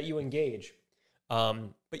that you engage,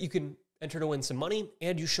 but you can enter to win some money,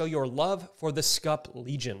 and you show your love for the Skup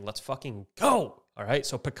Legion. Let's fucking go. All right,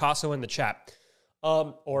 so Picasso in the chat.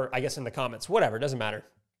 Or I guess in the comments, whatever, doesn't matter.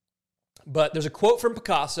 But there's a quote from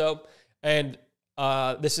Picasso, and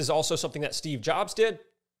this is also something that Steve Jobs did,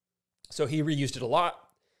 so he reused it a lot.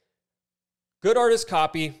 Good artist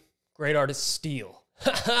copy, Great artists steal.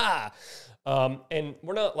 And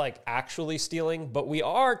we're not like actually stealing, but we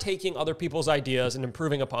are taking other people's ideas and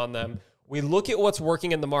improving upon them. We look at what's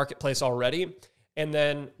working in the marketplace already, and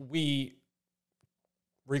then we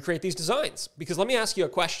recreate these designs. Because let me ask you a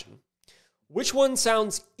question. Which one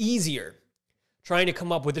sounds easier? Trying to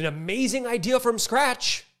come up with an amazing idea from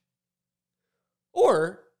scratch,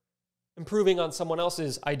 or improving on someone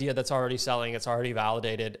else's idea that's already selling, it's already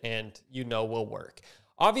validated, and you know will work?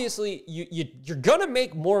 Obviously, you're going to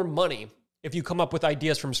make more money if you come up with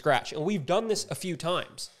ideas from scratch. And we've done this a few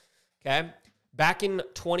times, okay? Back in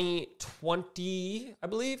 2020, I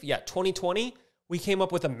believe. Yeah, 2020, we came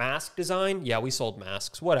up with a mask design. Yeah, we sold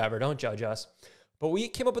masks. Whatever, don't judge us. But we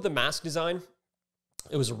came up with a mask design.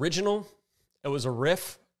 It was original. It was a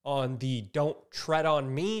riff on the Don't Tread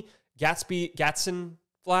on Me Gadsden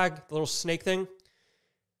flag, the little snake thing.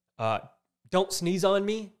 Don't sneeze on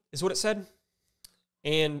me is what it said.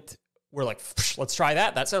 And we're like, let's try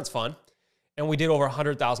that. That sounds fun. And we did over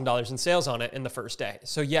 $100,000 in sales on it in the first day.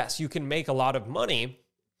 So yes, you can make a lot of money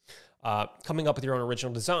coming up with your own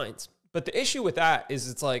original designs. But the issue with that is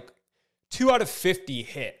it's like 2 out of 50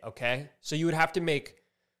 hit, okay? So you would have to make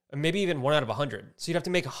maybe even 1 out of 100. So you'd have to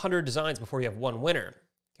make 100 designs before you have one winner,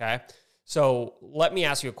 okay? So let me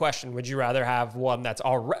ask you a question. Would you rather have one that's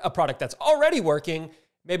a product that's already working?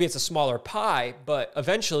 Maybe it's a smaller pie, but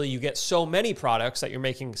eventually you get so many products that you're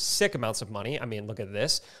making sick amounts of money. I mean, look at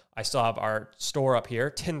this. I still have our store up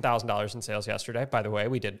here, $10,000 in sales yesterday. By the way,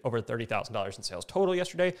 we did over $30,000 in sales total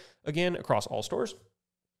yesterday, again, across all stores.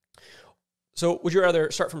 So would you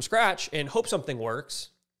rather start from scratch and hope something works?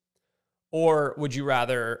 Or would you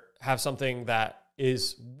rather have something that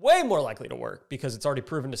is way more likely to work because it's already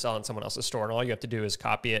proven to sell in someone else's store and all you have to do is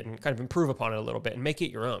copy it and kind of improve upon it a little bit and make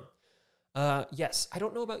it your own? Yes, I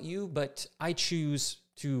don't know about you, but I choose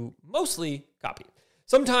to mostly copy.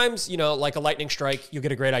 Sometimes, you know, like a lightning strike, you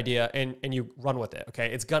get a great idea and you run with it, okay?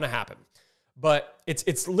 It's gonna happen. But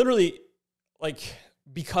it's literally like,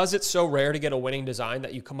 because it's so rare to get a winning design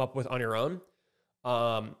that you come up with on your own,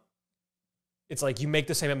 it's like you make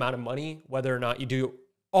the same amount of money whether or not you do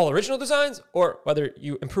all original designs or whether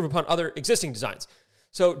you improve upon other existing designs.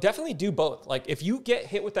 So definitely do both. Like if you get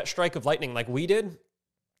hit with that strike of lightning like we did,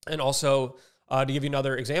 and also, to give you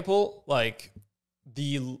another example, like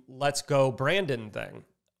the Let's Go Brandon thing.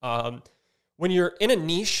 When you're in a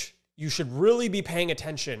niche, you should really be paying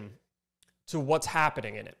attention to what's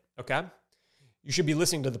happening in it, okay? You should be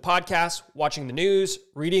listening to the podcast, watching the news,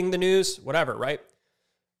 reading the news, whatever, right?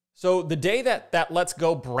 So the day that Let's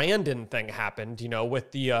Go Brandon thing happened, you know,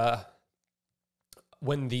 with the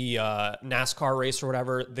when the NASCAR race or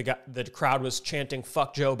whatever, the crowd was chanting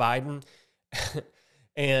 "fuck Joe Biden."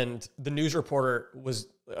 And the news reporter was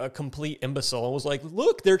a complete imbecile and was like,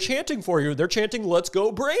 look, they're chanting for you. They're chanting, "Let's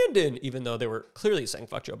go Brandon," even though they were clearly saying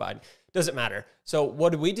 "fuck Joe Biden." Doesn't matter. So what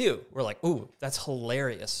did we do? We're like, ooh, that's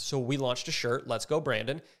hilarious. So we launched a shirt, "Let's go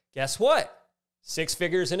Brandon." Guess what? 6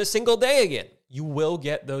 figures in a single day again. You will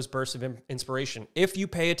get those bursts of inspiration if you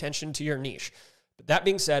pay attention to your niche. But that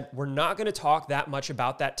being said, we're not going to talk that much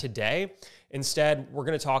about that today. Instead, we're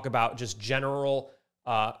going to talk about just general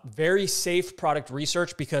very safe product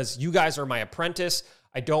research, because you guys are my apprentice.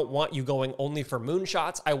 I don't want you going only for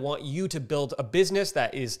moonshots. I want you to build a business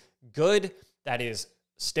that is good, that is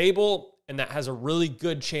stable, and that has a really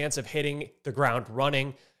good chance of hitting the ground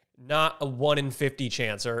running, not a 1 in 50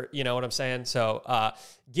 chance, or you know what I'm saying? So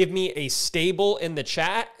give me a stable in the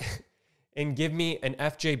chat and give me an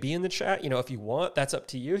FJB in the chat, you know, if you want. That's up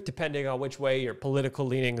to you, depending on which way your political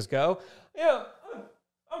leanings go. Yeah.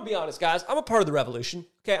 I'm gonna be honest, guys. I'm a part of the revolution.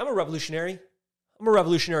 Okay, I'm a revolutionary. I'm a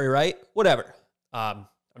revolutionary, right? Whatever. I'm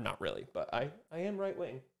not really, but I am right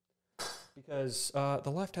wing, because the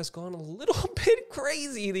left has gone a little bit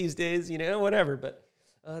crazy these days. You know, whatever. But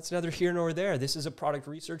that's neither here nor there. This is a product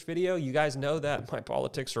research video. You guys know that my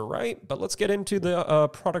politics are right, but let's get into the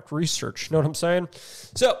product research. You know what I'm saying?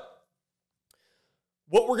 So,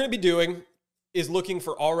 what we're gonna be doing is looking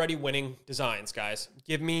for already winning designs, guys.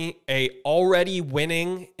 Give me a already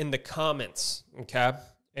winning in the comments, okay?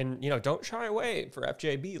 And, you know, don't shy away for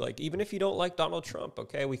FJB. Like, even if you don't like Donald Trump,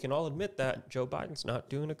 okay, we can all admit that Joe Biden's not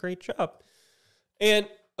doing a great job. And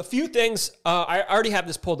a few things, I already have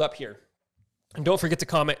this pulled up here. And don't forget to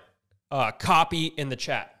comment copy in the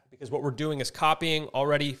chat, because what we're doing is copying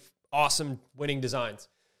already awesome winning designs.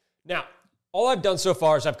 Now, all I've done so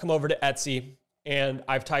far is I've come over to Etsy, and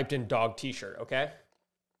I've typed in dog t-shirt, okay?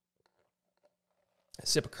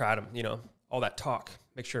 Sip of kratom, you know, all that talk.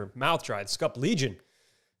 Make sure your mouth dry. Skup Legion.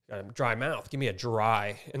 Got a dry mouth. Give me a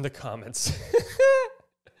dry in the comments.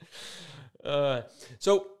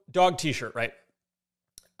 So, dog t-shirt, right?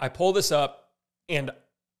 I pull this up, and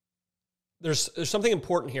there's something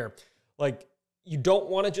important here. Like, you don't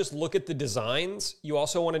want to just look at the designs. You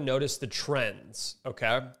also want to notice the trends,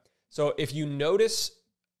 okay? So if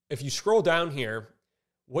you scroll down here,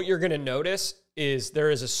 what you're going to notice is there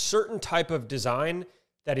is a certain type of design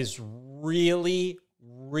that is really,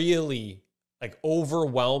 really, like,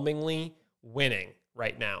 overwhelmingly winning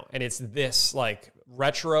right now. And it's this, like,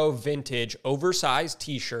 retro vintage oversized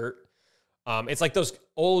t-shirt. It's like those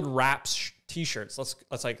old rap t-shirts.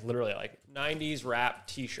 Let's like literally like 90s rap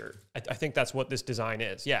t-shirt. I think that's what this design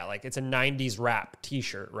is. Yeah, like it's a 90s rap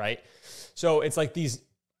t-shirt, right? So it's like these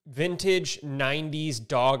vintage 90s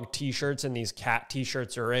dog t-shirts and these cat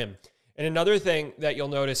t-shirts are in. And another thing that you'll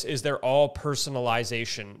notice is they're all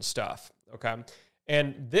personalization stuff, okay?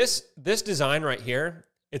 And this design right here,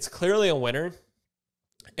 it's clearly a winner.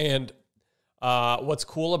 And what's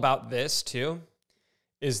cool about this too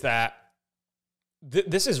is that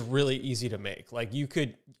this is really easy to make. Like, you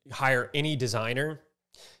could hire any designer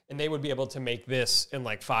and they would be able to make this in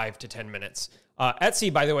like 5 to 10 minutes.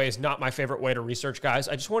 Etsy, by the way, is not my favorite way to research, guys.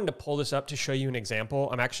 I just wanted to pull this up to show you an example.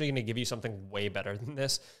 I'm actually going to give you something way better than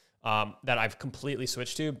this that I've completely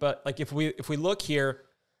switched to. But like, if we look here,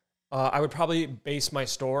 I would probably base my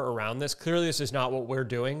store around this. Clearly, this is not what we're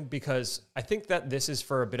doing, because I think that this is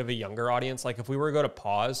for a bit of a younger audience. Like, if we were to go to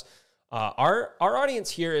pause, our audience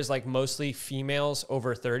here is like mostly females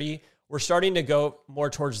over 30. We're starting to go more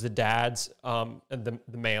towards the dads and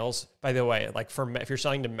the males. By the way, like if you're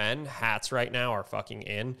selling to men, hats right now are fucking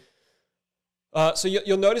in. So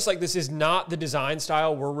you'll notice like this is not the design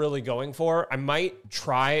style we're really going for. I might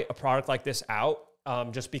try a product like this out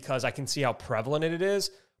just because I can see how prevalent it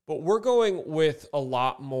is. But we're going with a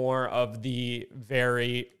lot more of the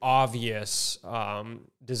very obvious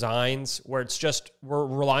designs where it's just, we're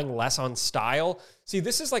relying less on style. See,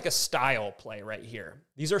 this is like a style play right here.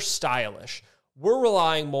 These are stylish. We're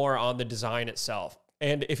relying more on the design itself.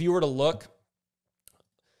 And if you were to look,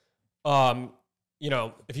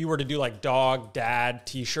 if you were to do like dog, dad,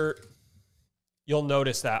 t-shirt, you'll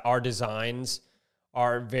notice that our designs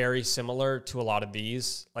are very similar to a lot of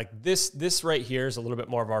these. Like this right here is a little bit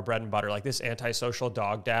more of our bread and butter, like this antisocial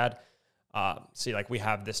dog dad. See, like we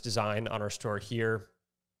have this design on our store here.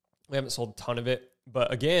 We haven't sold a ton of it,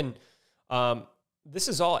 but again, this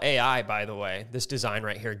is all AI, by the way, this design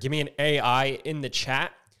right here. Give me an AI in the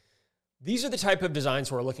chat. These are the type of designs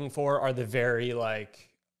we're looking for, are the very like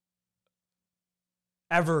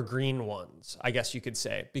evergreen ones, I guess you could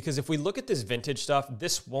say. Because if we look at this vintage stuff,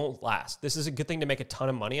 this won't last. This is a good thing to make a ton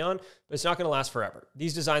of money on, but it's not going to last forever.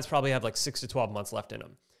 These designs probably have like 6 to 12 months left in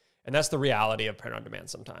them. And that's the reality of print on demand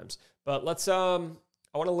sometimes. But let's, I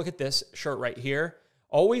want to look at this shirt right here.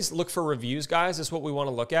 Always look for reviews, guys. That's what we want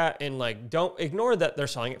to look at. And like, don't ignore that they're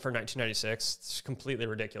selling it for $19.96. It's completely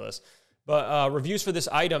ridiculous. But reviews for this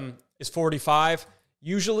item is 45.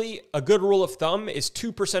 Usually a good rule of thumb is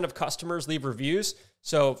 2% of customers leave reviews.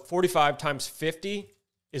 So 45 times 50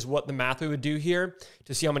 is what the math we would do here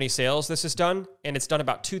to see how many sales this has done. And it's done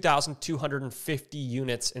about 2,250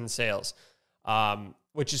 units in sales,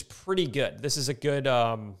 which is pretty good. This is a good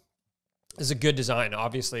design.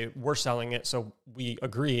 Obviously, we're selling it, so we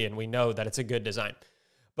agree and we know that it's a good design.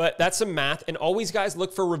 But that's some math. And always, guys,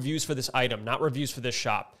 look for reviews for this item, not reviews for this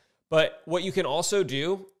shop. But what you can also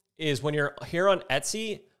do is when you're here on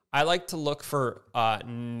Etsy, I like to look for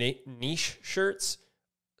niche shirts,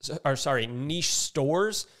 niche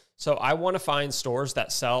stores. So I want to find stores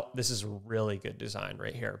that sell, this is a really good design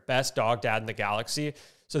right here. Best dog dad in the galaxy.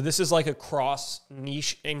 So this is like a cross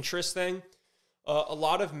niche interest thing. A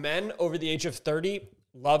lot of men over the age of 30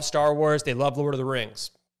 love Star Wars. They love Lord of the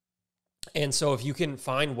Rings. And so if you can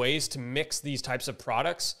find ways to mix these types of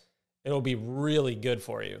products, it'll be really good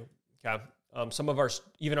for you. Okay. Some of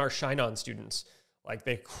even our Shine-On students, like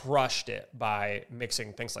they crushed it by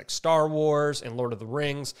mixing things like Star Wars and Lord of the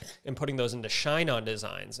Rings and putting those into Shine-On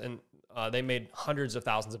designs. And they made hundreds of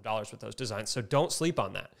thousands of dollars with those designs. So don't sleep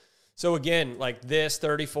on that. So again, like this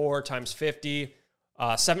 34 times 50,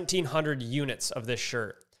 1,700 units of this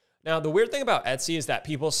shirt. Now, the weird thing about Etsy is that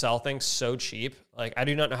people sell things so cheap. Like, I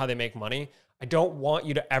do not know how they make money. I don't want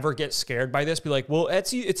you to ever get scared by this. Be like, well,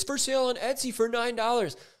 Etsy, it's for sale on Etsy for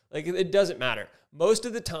 $9. Like, it doesn't matter. Most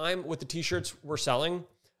of the time with the t-shirts we're selling,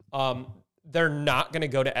 they're not going to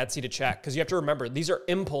go to Etsy to check, because you have to remember, these are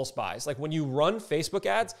impulse buys. Like when you run Facebook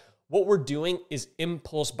ads, what we're doing is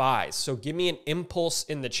impulse buys. So give me an impulse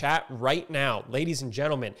in the chat right now. Ladies and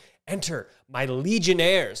gentlemen, enter my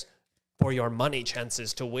Legionnaires for your money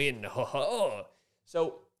chances to win.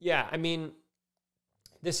 So yeah, I mean,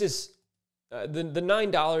 this is the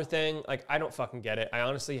 $9 thing. Like, I don't fucking get it. I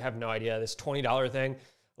honestly have no idea. This $20 thing,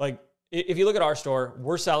 Like, if you look at our store,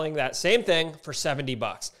 we're selling that same thing for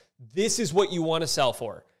 $70. This is what you want to sell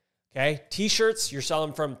for, okay? T-shirts, you're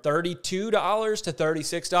selling from $32 to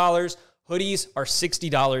 $36. Hoodies are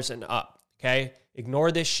 $60 and up, okay?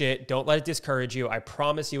 Ignore this shit. Don't let it discourage you. I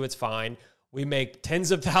promise you it's fine. We make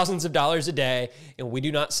tens of thousands of dollars a day, and we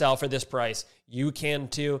do not sell for this price. You can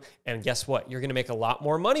too. And guess what? You're going to make a lot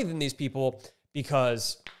more money than these people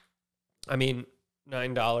because, I mean,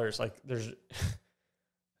 $9, like there's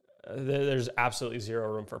absolutely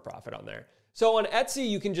zero room for profit on there. So on Etsy,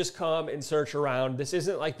 you can just come and search around. This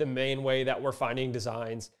isn't like the main way that we're finding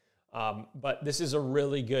designs, but this is a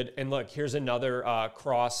really good, and look, here's another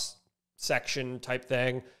cross section type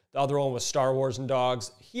thing. The other one was Star Wars and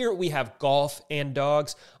dogs. Here we have golf and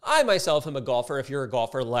dogs. I myself am a golfer. If you're a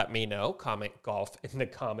golfer, let me know. Comment golf in the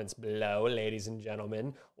comments below, ladies and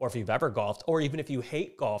gentlemen. Or if you've ever golfed, or even if you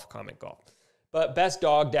hate golf, comment golf. But best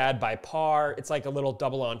dog dad by par. It's like a little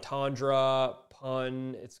double entendre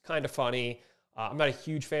pun. It's kind of funny. I'm not a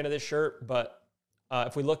huge fan of this shirt, but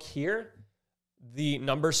if we look here, the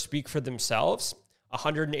numbers speak for themselves.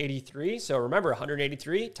 183. So remember,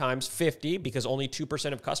 183 times 50, because only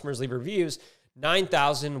 2% of customers leave reviews,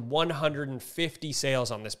 9,150 sales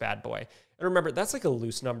on this bad boy. And remember, that's like a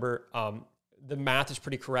loose number. The math is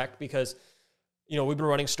pretty correct because, you know, we've been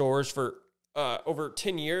running stores for over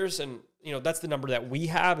 10 years. And, you know, that's the number that we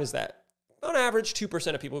have, is that on average,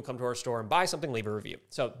 2% of people who come to our store and buy something leave a review.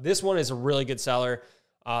 So this one is a really good seller.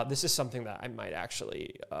 This is something that I might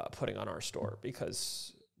actually putting on our store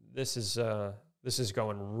because this is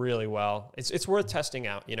going really well. It's worth testing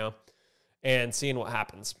out, you know, and seeing what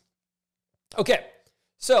happens. Okay,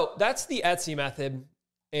 so that's the Etsy method.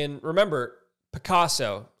 And remember,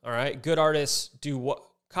 Picasso, all right? Good artists do what?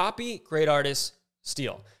 Copy, great artists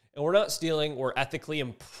steal. And we're not stealing, we're ethically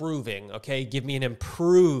improving, okay? Give me an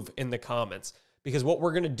improve in the comments. Because what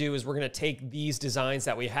we're gonna do is we're gonna take these designs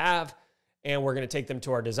that we have and we're gonna take them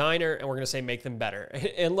to our designer and we're gonna say, make them better.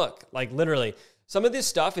 And look, like literally, some of this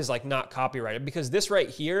stuff is like not copyrighted because this right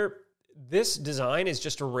here, this design is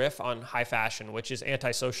just a riff on high fashion, which is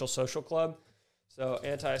antisocial social club. So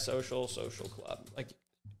antisocial social club, like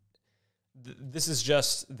this is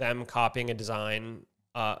just them copying a design.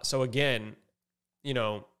 So again, you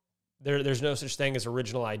know, there's no such thing as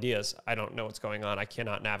original ideas. I don't know what's going on. I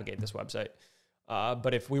cannot navigate this website.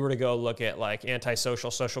 But if we were to go look at like antisocial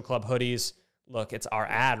social club hoodies, look, it's our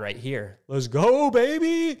ad right here. Let's go,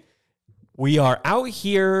 baby. We are out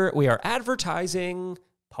here. We are advertising.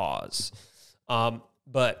 Pause.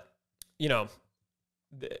 But, you know,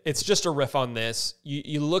 it's just a riff on this.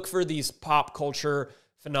 You look for these pop culture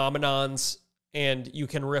phenomenons and you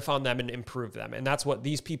can riff on them and improve them. And that's what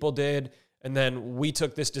these people did. And then we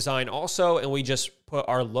took this design also and we just put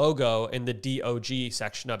our logo in the DOG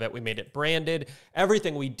section of it. We made it branded.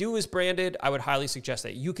 Everything we do is branded. I would highly suggest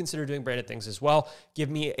that you consider doing branded things as well. Give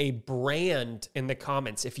me a brand in the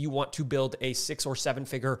comments if you want to build a 6 or 7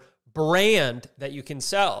 figure brand that you can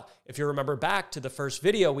sell. If you remember back to the first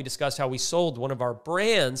video, we discussed how we sold one of our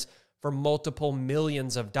brands for multiple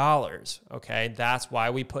millions of dollars. Okay, that's why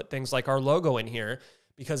we put things like our logo in here,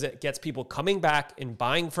 because it gets people coming back and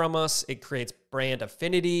buying from us. It creates brand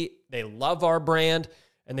affinity. They love our brand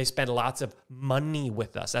and they spend lots of money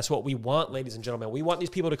with us. That's what we want, ladies and gentlemen. We want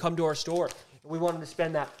these people to come to our store and we want them to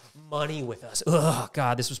spend that money with us. Oh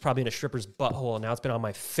God, this was probably in a stripper's butthole and now it's been on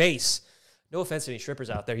my face. No offense to any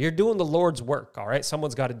strippers out there. You're doing the Lord's work, all right?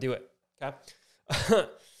 Someone's got to do it, okay?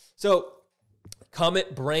 So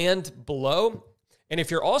comment brand below. And if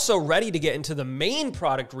you're also ready to get into the main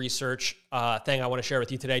product research thing I want to share with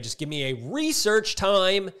you today, just give me a research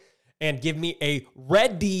time and give me a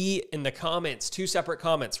ready in the comments. 2 separate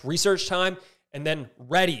comments, research time and then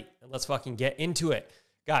ready. And let's fucking get into it.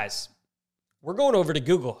 Guys, we're going over to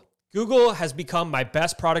Google. Google has become my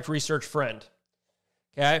best product research friend,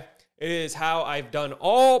 okay? It is how I've done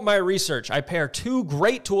all my research. I pair 2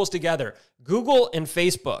 great tools together, Google and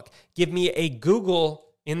Facebook. Give me a Google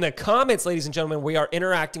in the comments, ladies and gentlemen. We are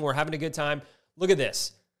interacting. We're having a good time. Look at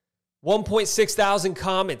this. 1.6 thousand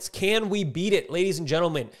comments. Can we beat it, ladies and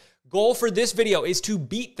gentlemen? Goal for this video is to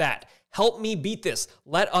beat that. Help me beat this.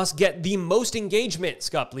 Let us get the most engagement,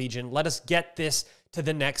 Skup Legion. Let us get this to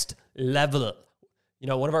the next level. You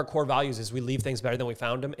know, one of our core values is we leave things better than we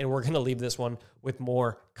found them, and we're going to leave this one with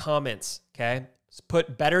more comments, okay? Let's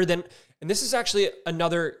put better than, and this is actually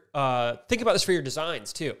another, think about this for your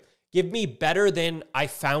designs too. Give me better than I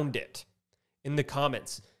found it in the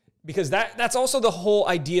comments, because that's also the whole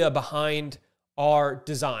idea behind our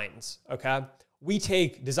designs, okay? We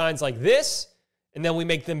take designs like this, and then we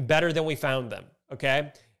make them better than we found them,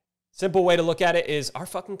 okay? Simple way to look at it is our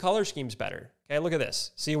fucking color scheme's better. Okay, look at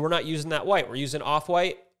this. See, we're not using that white. We're using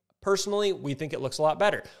off-white. Personally, we think it looks a lot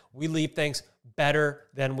better. We leave things better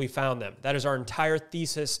than we found them. That is our entire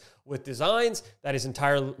thesis with designs. That is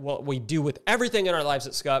entirely what we do with everything in our lives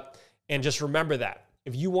at Skup. And just remember that.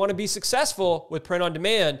 If you want to be successful with print on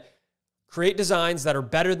demand, create designs that are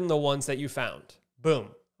better than the ones that you found. Boom.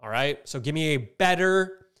 All right. So give me a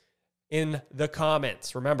better in the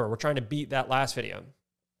comments. Remember, we're trying to beat that last video.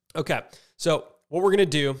 Okay. So what we're going to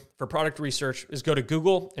do for product research is go to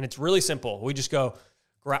Google, and it's really simple. We just go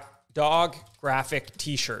dog graphic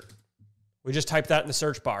t-shirt. We just type that in the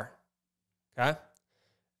search bar. Okay.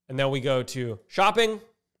 And then we go to shopping.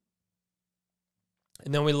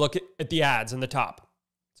 And then we look at the ads in the top.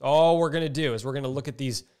 So all we're going to do is we're going to look at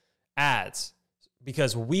these ads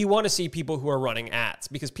because we want to see people who are running ads,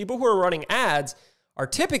 because people who are running ads are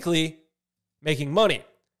typically making money.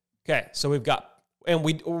 Okay. So we've got, and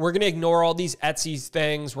we're going to ignore all these Etsy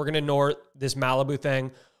things. We're going to ignore this Malibu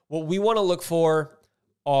thing. What we want to look for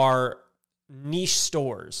are niche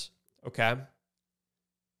stores. Okay.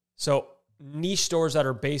 So niche stores that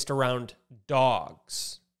are based around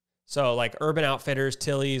dogs. So like Urban Outfitters,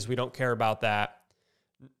 Tilly's, we don't care about that.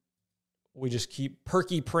 We just keep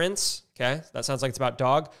Perky Prints. Okay. That sounds like it's about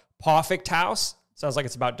dog. Perfect House sounds like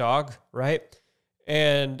it's about dog, right?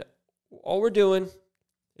 And all we're doing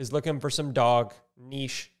is looking for some dog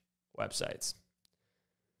niche websites.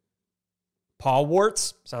 Paw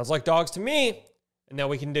Warts sounds like dogs to me. And then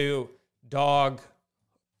we can do dog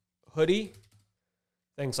hoodie,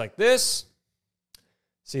 things like this.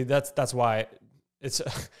 See, that's why it's,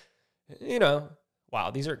 you know, wow,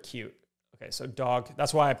 these are cute. Okay, so dog,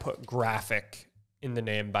 that's why I put graphic in the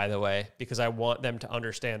name, by the way, because I want them to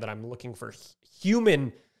understand that I'm looking for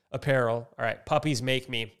human apparel. All right, Puppies Make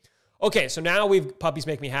Me. Okay, so now Puppies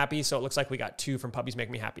Make Me Happy. So it looks like we got 2 from Puppies Make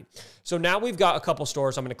Me Happy. So now we've got a couple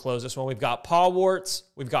stores. I'm going to close this one. We've got Paw Warts.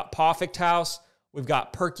 We've got Perfect House. We've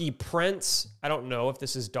got Perky Prints. I don't know if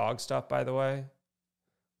this is dog stuff, by the way.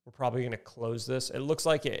 We're probably going to close this. It looks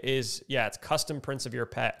like it is. Yeah, it's custom prints of your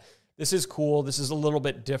pet. This is cool. This is a little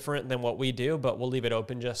bit different than what we do, but we'll leave it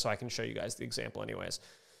open just so I can show you guys the example anyways.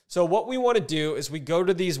 So what we want to do is we go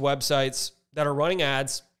to these websites that are running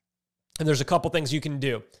ads, and there's a couple things you can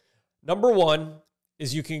do. Number one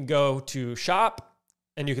is you can go to shop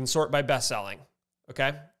and you can sort by best selling.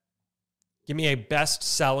 Okay. Give me a best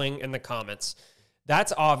selling in the comments.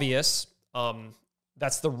 That's obvious.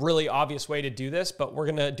 That's the really obvious way to do this, but we're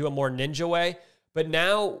going to do a more ninja way. But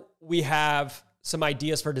now we have some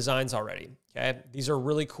ideas for designs already. Okay. These are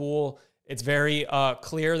really cool. It's very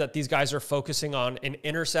clear that these guys are focusing on an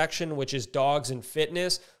intersection, which is dogs and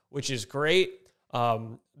fitness, which is great.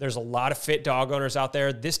 There's a lot of fit dog owners out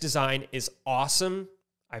there. This design is awesome.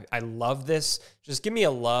 I love this. Just give me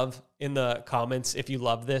a love in the comments if you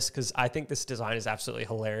love this, because I think this design is absolutely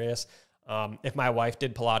hilarious. If my wife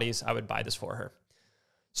did Pilates, I would buy this for her.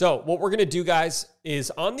 So what we're going to do, guys, is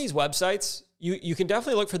on these websites, you can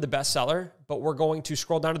definitely look for the bestseller, but we're going to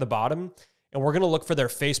scroll down to the bottom and we're going to look for their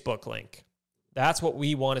Facebook link. That's what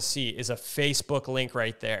we want to see, is a Facebook link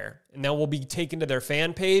right there. And then we'll be taken to their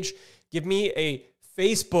fan page. Give me a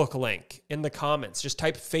Facebook link in the comments. Just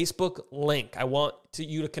type Facebook link. I want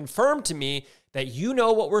you to confirm to me that you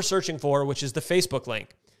know what we're searching for, which is the Facebook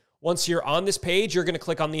link. Once you're on this page, you're going to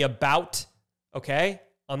click on the About, okay?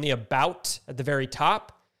 On the About at the very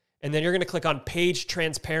top. And then you're going to click on Page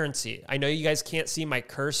Transparency. I know you guys can't see my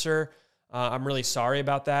cursor. I'm really sorry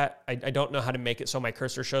about that. I don't know how to make it so my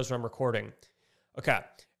cursor shows when I'm recording. Okay.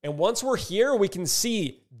 And once we're here, we can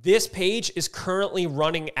see this page is currently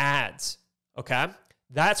running ads. Okay.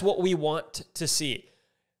 That's what we want to see.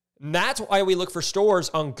 And that's why we look for stores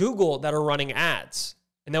on Google that are running ads.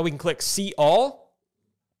 And then we can click See All.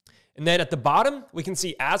 And then at the bottom, we can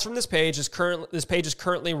see ads from this page. This page is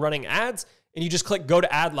currently running ads. And you just click Go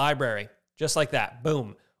to Ad Library. Just like that.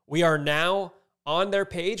 Boom. We are now on their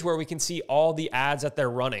page where we can see all the ads that they're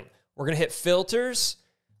running. We're going to hit Filters.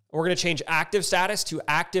 We're going to change active status to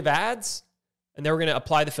active ads. And then we're going to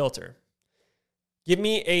apply the filter. Give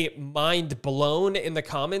me a mind blown in the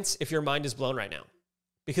comments if your mind is blown right now.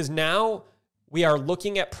 Because now we are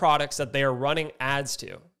looking at products that they are running ads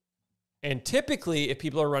to. And typically, if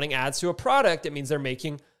people are running ads to a product, it means they're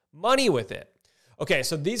making money with it. Okay,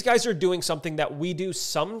 so these guys are doing something that we do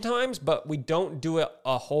sometimes, but we don't do it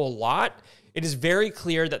a whole lot. It is very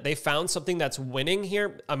clear that they found something that's winning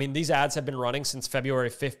here. I mean, these ads have been running since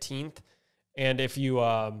February 15th. And if you...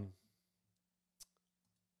 I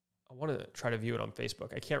want to try to view it on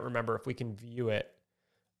Facebook. I can't remember if we can view it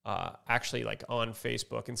actually like on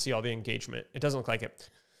Facebook and see all the engagement. It doesn't look like it.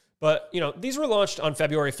 But, you know, these were launched on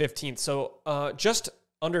February 15th. So just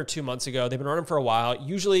under 2 months ago. They've been running for a while.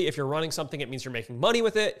 Usually if you're running something, it means you're making money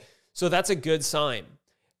with it. So that's a good sign.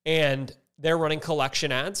 And they're running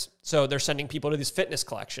collection ads. So they're sending people to this fitness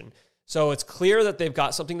collection. So it's clear that they've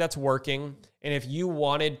got something that's working. And if you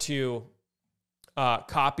wanted to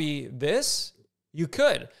copy this, you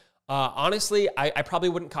could. Honestly, I probably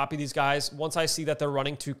wouldn't copy these guys. Once I see that they're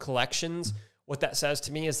running to collections, what that says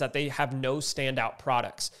to me is that they have no standout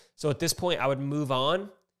products. So at this point, I would move on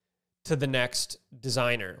to the next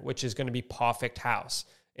designer, which is going to be Perfect House.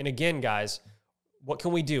 And again, guys, what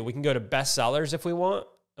can we do? We can go to best sellers if we want,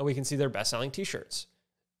 and we can see their best-selling t-shirts.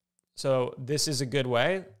 So this is a good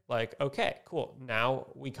way. Like, okay, cool. Now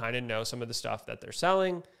we kind of know some of the stuff that they're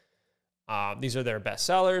selling. These are their best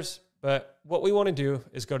sellers. But what we want to do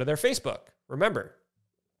is go to their Facebook. Remember,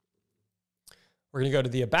 we're going to go to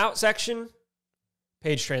the About section,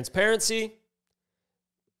 page transparency.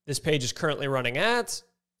 This page is currently running ads.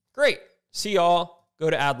 Great. See y'all. Go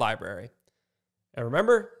to ad library. And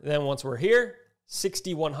remember, then once we're here,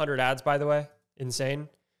 6,100 ads, by the way. Insane.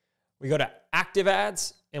 We go to active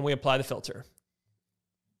ads and we apply the filter.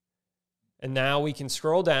 And now we can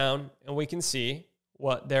scroll down and we can see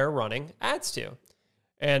what they're running ads to.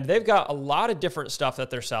 And they've got a lot of different stuff that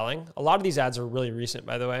they're selling. A lot of these ads are really recent,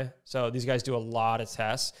 by the way. So these guys do a lot of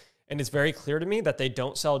tests. And it's very clear to me that they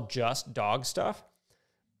don't sell just dog stuff.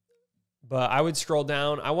 But I would scroll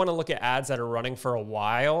down. I want to look at ads that are running for a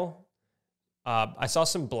while. I saw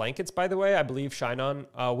some blankets, by the way. I believe Shine On.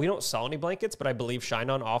 We don't sell any blankets, but I believe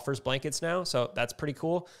Shine On offers blankets now. So that's pretty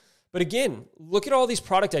cool. But again, look at all these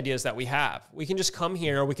product ideas that we have. We can just come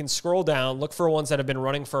here. We can scroll down, look for ones that have been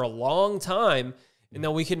running for a long time, and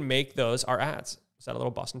then we can make those our ads. Was that a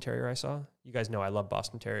little Boston Terrier I saw? You guys know I love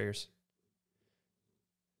Boston Terriers.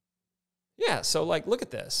 Yeah, so like, look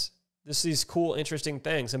at this. These cool, interesting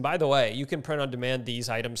things. And by the way, you can print on demand these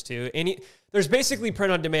items too. There's basically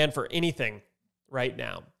print on demand for anything right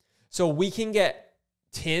now. So we can get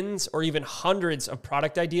tens or even hundreds of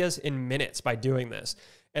product ideas in minutes by doing this.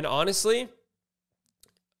 And honestly,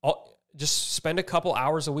 I'll just spend a couple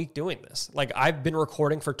hours a week doing this. Like I've been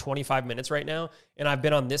recording for 25 minutes right now, and I've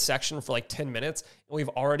been on this section for like 10 minutes, and we've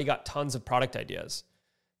already got tons of product ideas.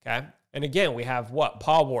 Okay. And again, we have what?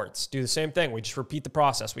 Paw warts. Do the same thing. We just repeat the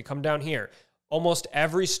process. We come down here. Almost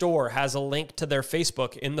every store has a link to their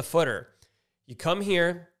Facebook in the footer. You come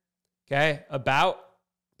here, okay, about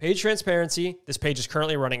page transparency. This page is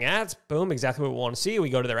currently running ads. Boom, exactly what we want to see. We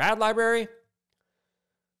go to their ad library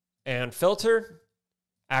and filter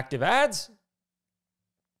active ads.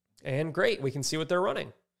 And great, we can see what they're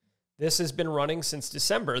running. This has been running since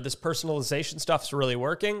December. This personalization stuff's really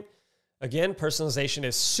working. Again, personalization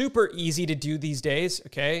is super easy to do these days,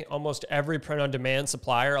 okay? Almost every print-on-demand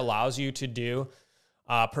supplier allows you to do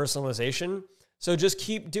personalization. So just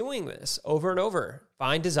keep doing this over and over.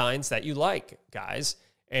 Find designs that you like, guys.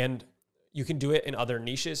 And you can do it in other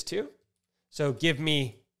niches too. So give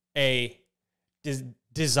me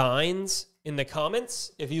designs in the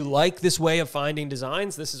comments. If you like this way of finding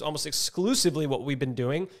designs, this is almost exclusively what we've been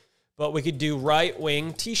doing. But we could do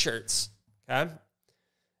right-wing t-shirts, okay?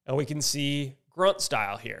 And we can see grunt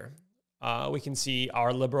style here. We can see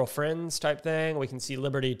our liberal friends type thing. We can see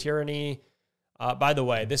liberty, tyranny. By the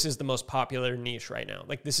way, this is the most popular niche right now.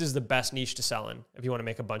 Like this is the best niche to sell in if you want to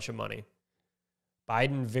make a bunch of money.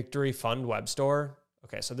 Biden Victory Fund web store.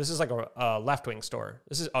 Okay, so this is like a left-wing store.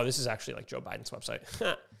 This is actually like Joe Biden's website.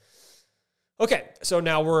 Okay, so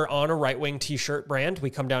now we're on a right-wing t-shirt brand. We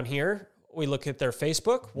come down here. We look at their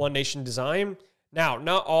Facebook, One Nation Design. Now,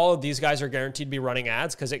 not all of these guys are guaranteed to be running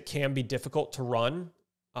ads because it can be difficult to run.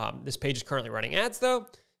 This page is currently running ads though.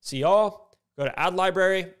 See y'all. Go to ad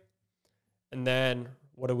library. And then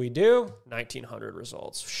what do we do? 1,900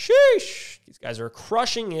 results. Sheesh. These guys are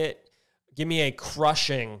crushing it. Give me a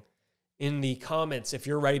crushing in the comments if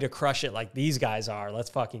you're ready to crush it like these guys are. Let's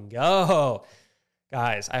fucking go.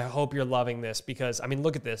 Guys, I hope you're loving this because, I mean,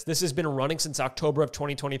 look at this. This has been running since October of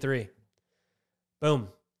 2023. Boom.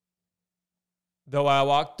 Though I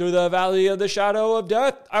walk through the valley of the shadow of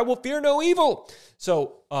death, I will fear no evil.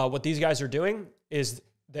 So what these guys are doing is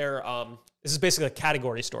they're, this is basically a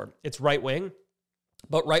category store. It's right wing,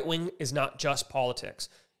 but right wing is not just politics.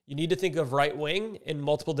 You need to think of right wing in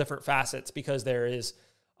multiple different facets because there is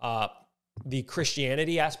the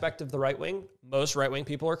Christianity aspect of the right wing. Most right wing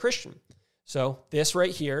people are Christian. So this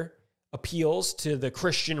right here appeals to the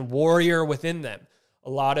Christian warrior within them. A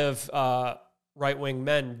lot of right-wing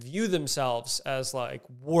men view themselves as like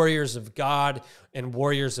warriors of God and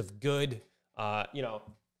warriors of good.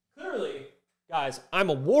 Clearly, guys, I'm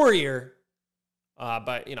a warrior.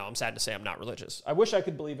 But, you know, I'm sad to say I'm not religious. I wish I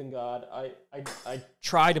could believe in God. I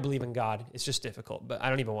try to believe in God. It's just difficult, but I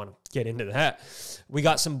don't even want to get into that. We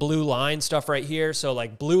got some blue line stuff right here. So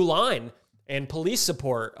like blue line and police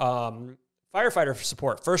support, firefighter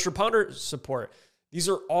support, first responder support. These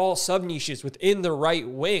are all sub niches within the right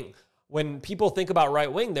wing. When people think about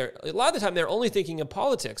right wing, a lot of the time they're only thinking of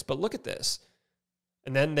politics, but look at this.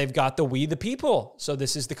 And then they've got the We the People. So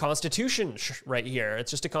this is the Constitution right here. It's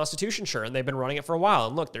just a Constitution shirt, and they've been running it for a while.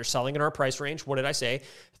 And look, they're selling in our price range. What did I say?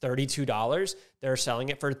 $32. They're selling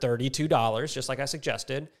it for $32, just like I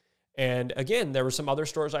suggested. And again, there were some other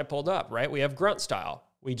stores I pulled up, right? We have Grunt Style.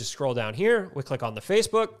 We just scroll down here. We click on the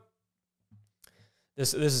Facebook.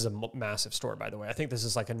 This is a massive store, by the way. I think this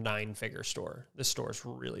is like a 9-figure store. This store is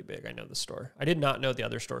really big. I know the store. I did not know the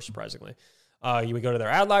other store, surprisingly. You would go to their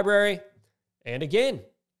ad library. And again,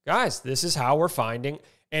 guys, this is how we're finding.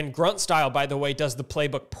 And Grunt Style, by the way, does the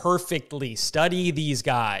playbook perfectly. Study these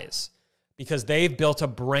guys because they've built a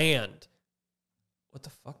brand. What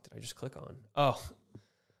the fuck did I just click on? Oh,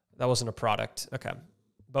 that wasn't a product. Okay.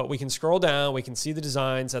 But we can scroll down. We can see the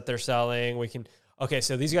designs that they're selling. Okay,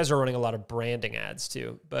 so these guys are running a lot of branding ads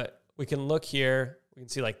too. But we can look here. We can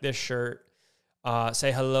see like this shirt.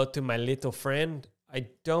 Say hello to my little friend. I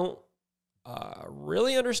don't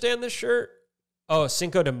really understand this shirt. Oh,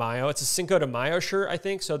 Cinco de Mayo. It's a Cinco de Mayo shirt, I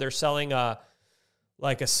think. So they're selling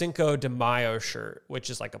like a Cinco de Mayo shirt, which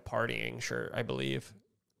is like a partying shirt, I believe,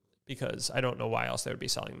 because I don't know why else they would be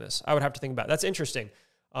selling this. I would have to think about it. That's interesting.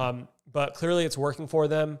 But clearly it's working for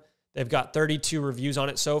them. They've got 32 reviews on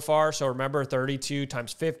it so far. So remember, 32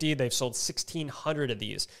 times 50. They've sold 1,600 of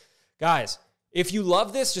these. Guys, if you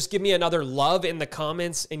love this, just give me another love in the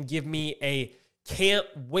comments and give me a can't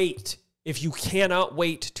wait. If you cannot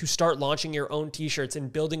wait to start launching your own t-shirts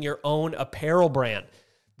and building your own apparel brand,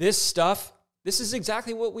 this stuff, this is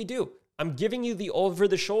exactly what we do. I'm giving you the over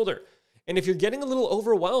the shoulder. And if you're getting a little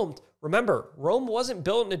overwhelmed, remember, Rome wasn't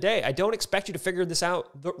built in a day. I don't expect you to figure this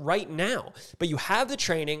out right now, but you have the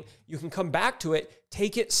training. You can come back to it.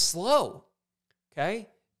 Take it slow, okay?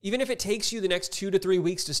 Even if it takes you the next 2 to 3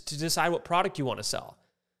 weeks to decide what product you want to sell,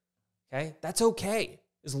 okay? That's okay,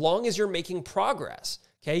 as long as you're making progress.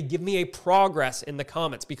 Okay, give me a progress in the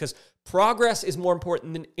comments because progress is more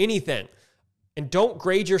important than anything. And don't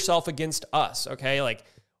grade yourself against us, okay? Like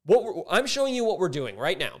I'm showing you what we're doing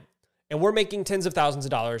right now. And we're making tens of thousands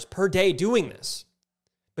of dollars per day doing this.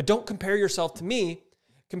 But don't compare yourself to me.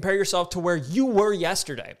 Compare yourself to where you were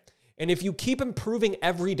yesterday. And if you keep improving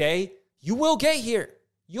every day, you will get here.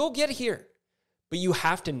 You'll get here. But you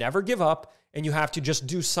have to never give up. And you have to just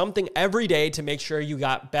do something every day to make sure you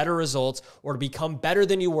got better results or to become better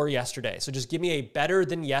than you were yesterday. So just give me a better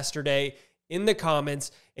than yesterday in the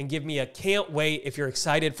comments and give me a can't wait if you're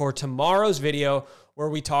excited for tomorrow's video where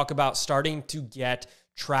we talk about starting to get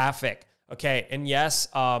traffic. Okay, and yes,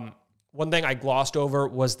 one thing I glossed over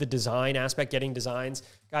was the design aspect, getting designs.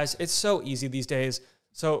 Guys, it's so easy these days.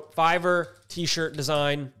 So Fiverr t-shirt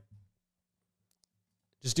design,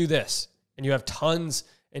 just do this and you have tons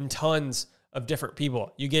and tons of different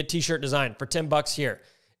people. You get t-shirt design for $10 here.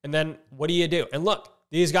 And then what do you do? And look,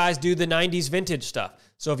 these guys do the 90s vintage stuff.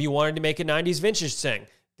 So if you wanted to make a 90s vintage thing,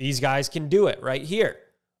 these guys can do it right here.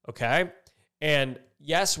 Okay. And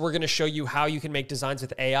yes, we're going to show you how you can make designs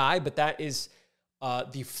with AI, but that is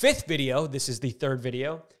the 5th video. This is the 3rd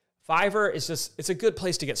video. Fiverr is just, it's a good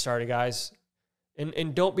place to get started, guys.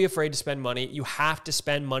 And don't be afraid to spend money. You have to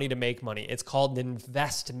spend money to make money. It's called an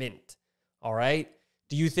investment. All right.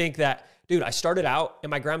 Do you think that, dude, I started out in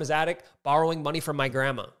my grandma's attic borrowing money from my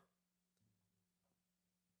grandma?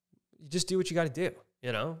 You just do what you got to do,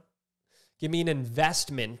 you know? Give me an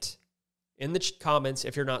investment in the comments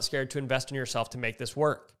if you're not scared to invest in yourself to make this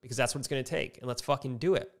work, because that's what it's going to take. And let's fucking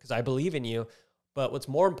do it, because I believe in you. But what's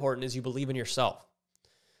more important is you believe in yourself.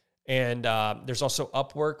 And there's also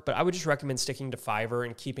Upwork, but I would just recommend sticking to Fiverr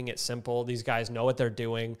and keeping it simple. These guys know what they're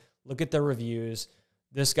doing. Look at their reviews.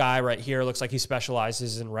 This guy right here looks like he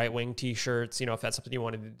specializes in right-wing t-shirts, you know, if that's something you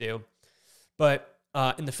wanted to do. But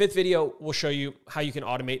in the 5th video, we'll show you how you can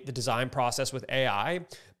automate the design process with AI,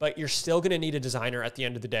 but you're still going to need a designer at the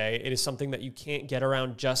end of the day. It is something that you can't get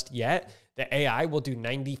around just yet. The AI will do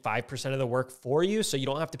 95% of the work for you, so you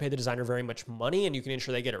don't have to pay the designer very much money, and you can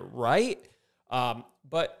ensure they get it right.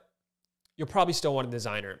 But you'll probably still want a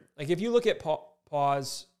designer. Like if you look at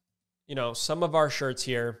pause, you know, some of our shirts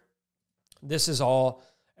here, this is all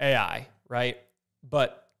AI, right?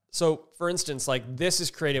 But so for instance, like this is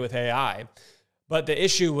created with AI, but the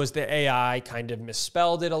issue was the AI kind of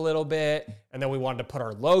misspelled it a little bit. And then we wanted to put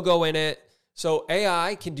our logo in it. So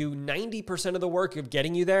AI can do 90% of the work of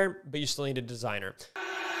getting you there, but you still need a designer.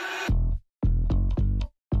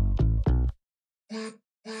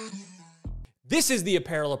 This is the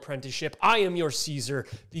Apparel Apprenticeship. I am your Caesar,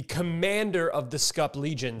 the commander of the Skup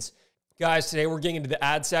Legions. Guys, today we're getting into the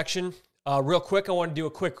ad section. Real quick, I want to do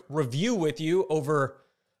a quick review with you over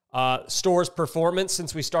store's performance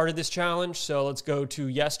since we started this challenge. So let's go to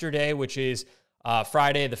yesterday, which is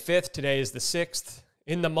Friday the 5th. Today is the 6th.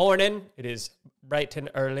 In the morning, it is bright and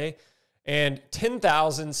early. And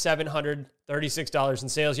 $10,736 in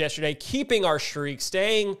sales yesterday, keeping our streak,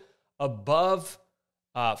 staying above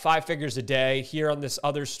 5 figures a day. Here on this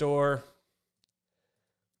other store,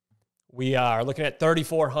 we are looking at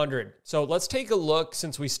 3,400. So let's take a look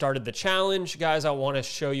since we started the challenge. Guys, I want to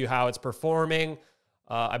show you how it's performing.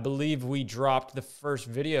 I believe we dropped the first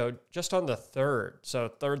video just on the 3rd.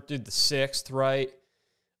 So 3rd through the 6th, right?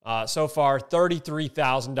 So far,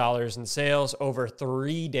 $33,000 in sales over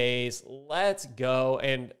 3 days. Let's go.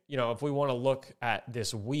 And, you know, if we want to look at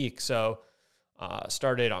this week, so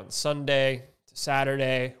started on Sunday to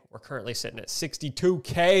Saturday. We're currently sitting at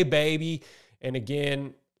 62K, baby. And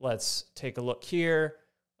again, let's take a look here.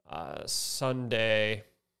 Sunday,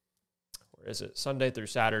 where is it? Sunday through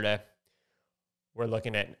Saturday. We're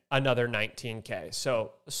looking at another 19K.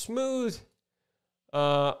 So a smooth,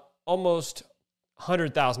 almost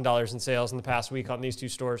 $100,000 in sales in the past week on these two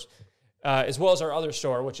stores, as well as our other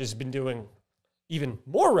store, which has been doing even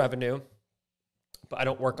more revenue. But I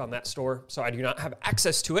don't work on that store, so I do not have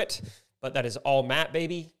access to it. But that is all Matt,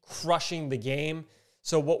 baby, crushing the game.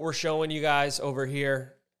 So what we're showing you guys over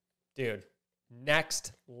here, dude,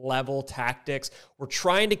 next level tactics. We're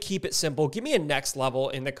trying to keep it simple. Give me a next level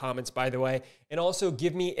in the comments, by the way. And also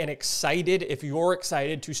give me an excited, if you're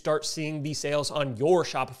excited to start seeing these sales on your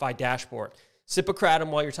Shopify dashboard. Sip a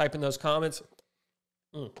kratom while you're typing those comments.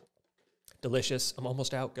 Delicious. I'm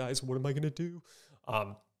almost out, guys. What am I going to do?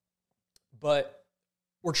 But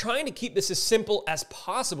we're trying to keep this as simple as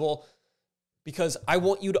possible because I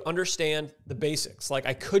want you to understand the basics. Like,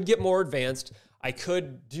 I could get more advanced. I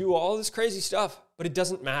could do all this crazy stuff, but it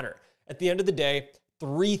doesn't matter. At the end of the day,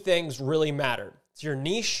 3 things really matter. It's your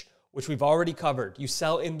niche, which we've already covered. You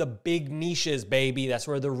sell in the big niches, baby. That's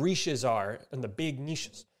where the riches are, in the big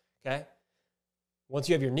niches, okay? Once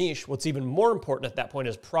you have your niche, what's even more important at that point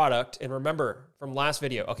is product. And remember from last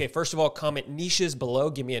video, okay, first of all, comment niches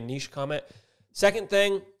below. Give me a niche comment. Second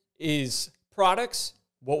thing is products.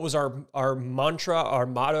 What was our mantra, our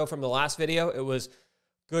motto from the last video? It was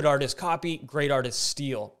good artists copy, great artists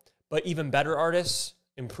steal. But even better artists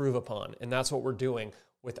improve upon. And that's what we're doing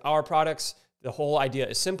with our products. The whole idea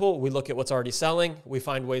is simple. We look at what's already selling. We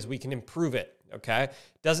find ways we can improve it, okay?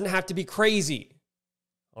 Doesn't have to be crazy.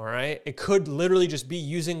 All right. It could literally just be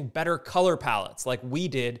using better color palettes like we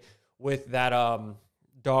did with that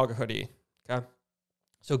dog hoodie. Okay.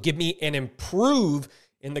 So give me an improve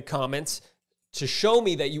in the comments to show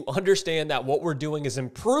me that you understand that what we're doing is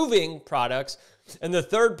improving products. And the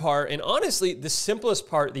third part, and honestly, the simplest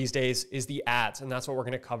part these days is the ads. And that's what we're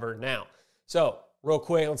going to cover now. So real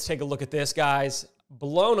quick, let's take a look at this, guys.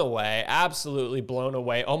 Blown away. Absolutely blown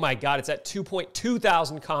away. Oh my God. It's at 2.2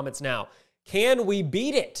 thousand comments now. Can we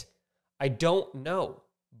beat it? I don't know,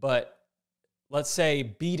 but let's say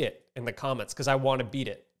beat it in the comments because I want to beat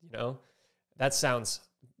it, you know? That sounds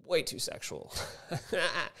way too sexual.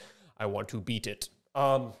 I want to beat it.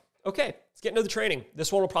 Okay, let's get into the training.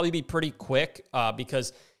 This one will probably be pretty quick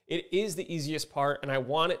because it is the easiest part and I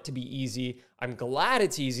want it to be easy. I'm glad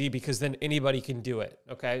it's easy because then anybody can do it,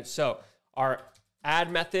 okay? So our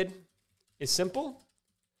ad method is simple.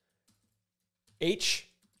 HIC.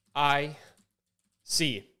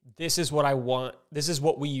 This is what I want. This is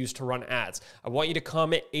what we use to run ads. I want you to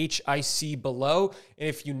comment HIC below. And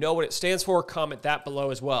if you know what it stands for, comment that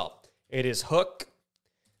below as well. It is hook,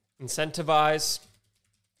 incentivize,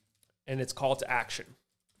 and it's call to action.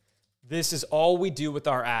 This is all we do with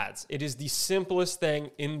our ads. It is the simplest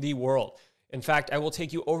thing in the world. In fact, I will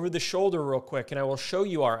take you over the shoulder real quick and I will show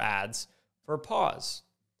you our ads for pause.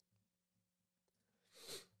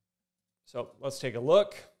 So let's take a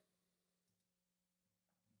look.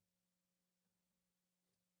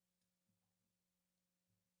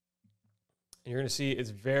 And you're going to see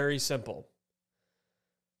it's very simple.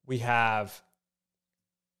 We have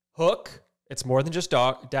hook. It's more than just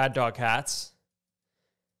dad dog hats.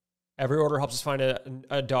 Every order helps us find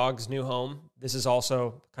a dog's new home. This is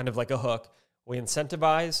also kind of like a hook. We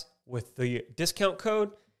incentivize with the discount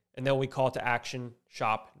code, and then we call to action,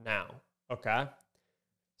 shop now. Okay?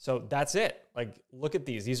 So that's it. Like, look at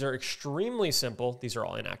these. These are extremely simple. These are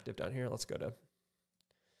all inactive down here. Let's go to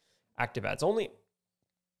active ads only.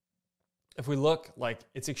 If we look, like,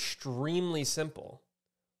 it's extremely simple.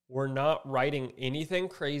 We're not writing anything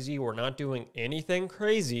crazy. We're not doing anything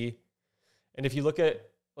crazy. And if you look at,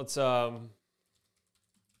 let's, oh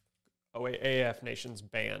wait, AAF Nation's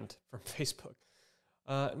banned from Facebook.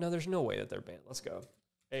 No, there's no way that they're banned. Let's go.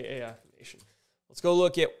 AAF Nation. Let's go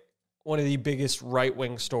look at one of the biggest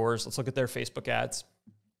right-wing stores. Let's look at their Facebook ads.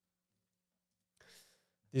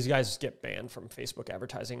 These guys get banned from Facebook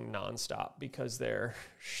advertising nonstop because their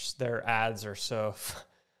ads are so,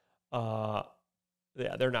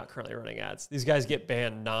 yeah, they're not currently running ads. These guys get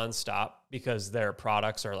banned nonstop because their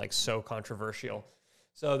products are like so controversial.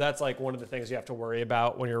 So that's like one of the things you have to worry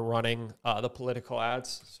about when you're running the political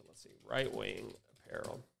ads. So let's see, right-wing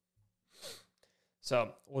apparel.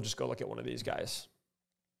 So we'll just go look at one of these guys.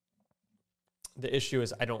 The issue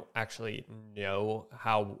is I don't actually know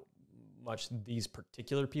how much these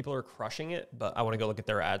particular people are crushing it, but I want to go look at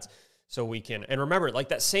their ads so we can, and remember, like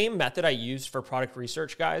that same method I used for product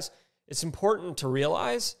research, guys, it's important to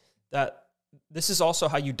realize that this is also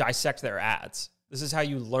how you dissect their ads. This is how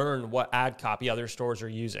you learn what ad copy other stores are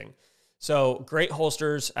using. So great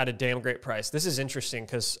holsters at a damn great price. This is interesting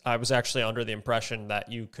because I was actually under the impression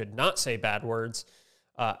that you could not say bad words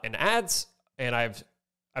in ads, and I've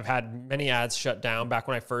had many ads shut down back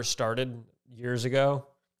when I first started years ago.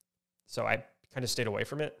 So I kind of stayed away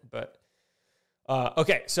from it. But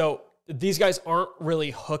okay, so these guys aren't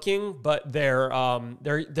really hooking, but their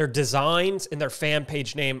designs and their fan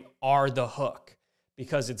page name are the hook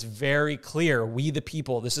because it's very clear. We the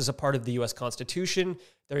people. This is a part of the U.S. Constitution.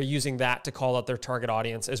 They're using that to call out their target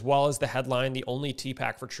audience, as well as the headline, "The only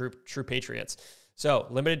T-Pack for true patriots." So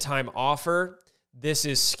limited time offer. This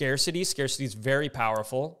is scarcity. Scarcity is very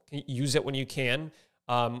powerful. Use it when you can.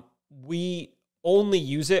 We only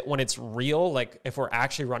use it when it's real, like if we're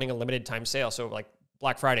actually running a limited time sale. So like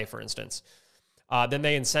Black Friday, for instance. Then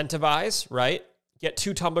they incentivize, right? Get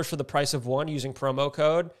 2 tumblers for the price of 1 using promo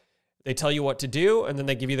code. They tell you what to do, and then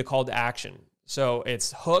they give you the call to action. So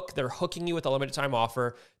it's hook. They're hooking you with a limited time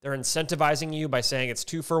offer. They're incentivizing you by saying it's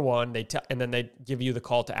 2 for 1. And then they give you the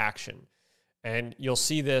call to action. And you'll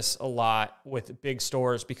see this a lot with big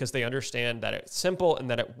stores because they understand that it's simple and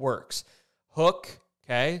that it works. Hook,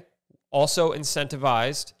 okay? Also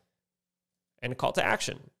incentivized, and a call to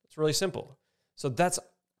action. It's really simple. So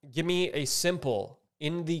give me a simple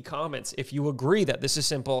in the comments if you agree that this is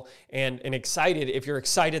simple and excited, if you're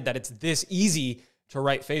excited that it's this easy to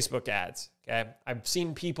write Facebook ads, okay? I've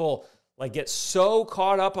seen people like get so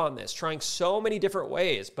caught up on this, trying so many different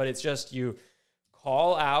ways, but it's just you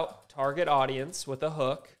call out target audience with a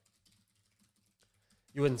hook.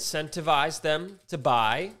 You incentivize them to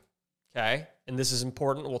buy, okay? And this is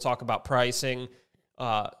important. We'll talk about pricing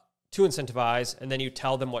to incentivize, and then you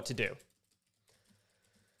tell them what to do.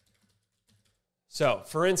 So,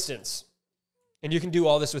 for instance, and you can do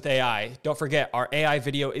all this with AI. Don't forget, our AI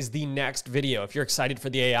video is the next video. If you're excited for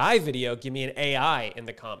the AI video, give me an AI in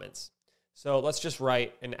the comments. So let's just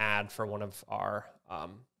write an ad for one of our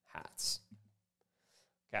hats.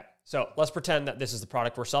 Okay, so let's pretend that this is the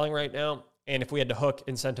product we're selling right now. And if we had to hook,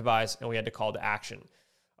 incentivize, and we had to call to action.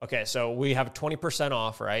 Okay, so we have 20%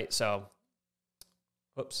 off, right? So,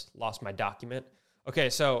 whoops, lost my document. Okay,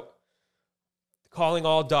 so calling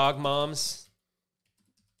all dog moms.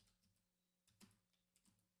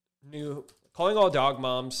 Calling all dog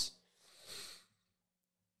moms.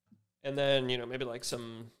 And then, maybe like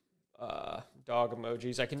some dog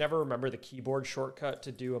emojis. I can never remember the keyboard shortcut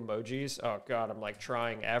to do emojis. Oh, God, I'm like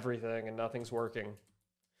trying everything and nothing's working.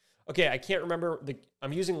 Okay, I can't remember.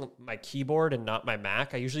 I'm using my keyboard and not my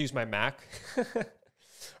Mac. I usually use my Mac.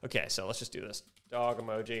 Okay, so let's just do this. Dog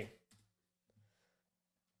emoji.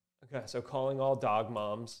 Okay, so calling all dog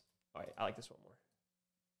moms. All right, I like this one more.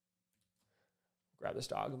 Grab this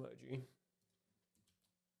dog emoji.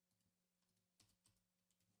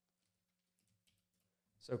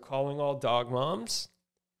 So calling all dog moms.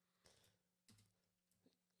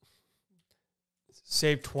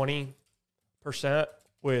 Save 20%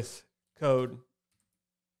 with code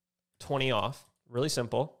 20 off. Really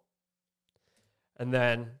simple. And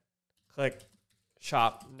then click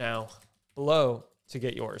shop now below to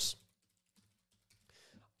get yours.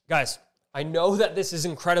 Guys, I know that this is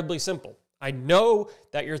incredibly simple. I know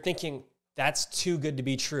that you're thinking that's too good to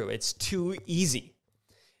be true. It's too easy.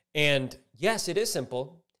 And yes, it is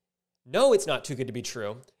simple. No, it's not too good to be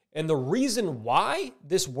true. And the reason why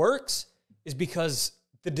this works is because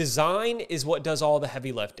the design is what does all the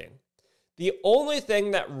heavy lifting. The only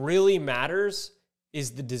thing that really matters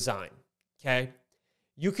is the design, okay?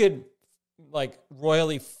 You could like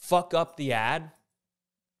royally fuck up the ad,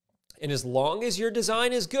 and as long as your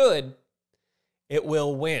design is good, it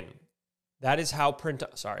will win. That is how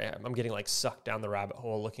sorry, I'm getting like sucked down the rabbit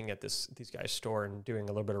hole looking at these guys' store and doing a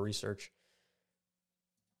little bit of research.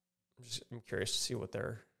 I'm curious to see what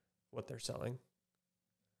they're selling.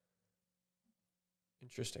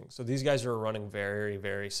 Interesting. So these guys are running very,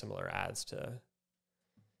 very similar ads to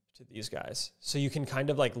these guys. So you can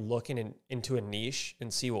kind of like look into a niche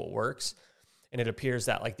and see what works. And it appears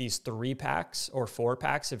that like these 3-packs or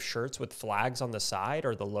 4-packs of shirts with flags on the side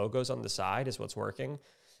or the logos on the side is what's working.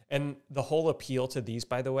 And the whole appeal to these,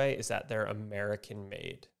 by the way, is that they're American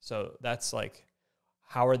made. So that's like,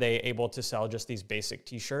 how are they able to sell just these basic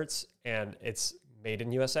t-shirts and it's made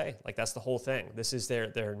in USA? Like that's the whole thing. This is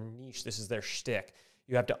their niche. This is their shtick.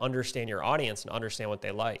 You have to understand your audience and understand what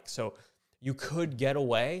they like. So you could get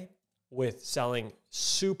away with selling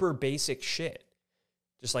super basic shit.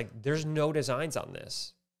 Just like there's no designs on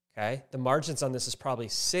this, okay? The margins on this is probably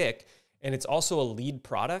sick, and it's also a lead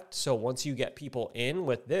product. So once you get people in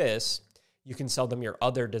with this, you can sell them your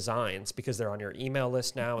other designs because they're on your email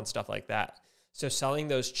list now and stuff like that. So selling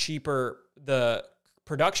those cheaper, the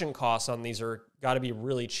production costs on these are got to be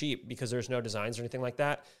really cheap because there's no designs or anything like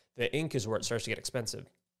that. The ink is where it starts to get expensive.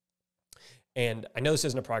 And I know this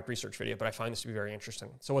isn't a product research video, but I find this to be very interesting.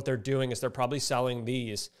 So what they're doing is they're probably selling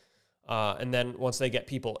these, and then once they get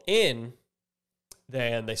people in,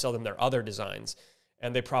 then they sell them their other designs.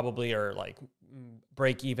 And they probably are like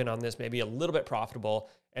break even on this, maybe a little bit profitable.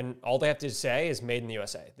 And all they have to say is made in the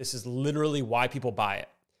USA. This is literally why people buy it.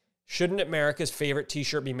 Shouldn't America's favorite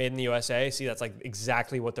t-shirt be made in the USA? See, that's like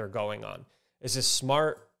exactly what they're going on. This is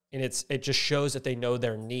smart, and it just shows that they know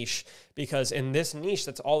their niche, because in this niche,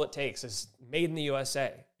 that's all it takes is made in the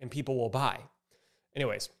USA and people will buy.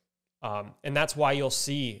 Anyways, and that's why you'll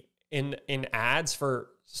see in ads for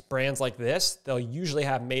brands like this, they'll usually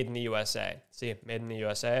have made in the USA. See, made in the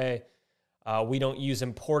USA. We don't use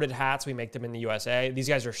imported hats. We make them in the USA. These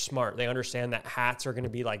guys are smart. They understand that hats are going to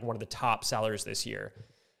be like one of the top sellers this year.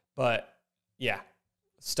 But yeah,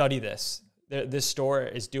 study this. This store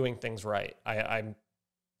is doing things right.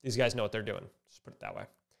 These guys know what they're doing. Just put it that way.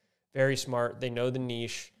 Very smart. They know the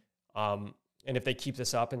niche. And if they keep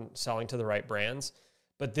this up and selling to the right brands,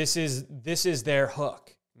 but this is their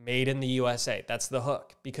hook. Made in the USA. That's the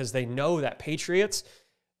hook, because they know that Patriots,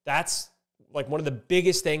 that's like one of the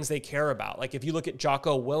biggest things they care about. Like if you look at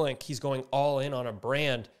Jocko Willink, he's going all in on a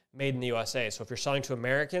brand made in the USA. So if you're selling to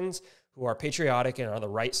Americans who are patriotic and are on the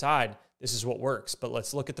right side, this is what works. But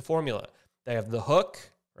let's look at the formula. They have the hook,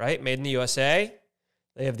 right? Made in the USA.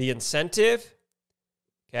 They have the incentive.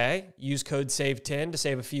 Okay. Use code SAVE10 to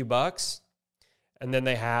save a few bucks. And then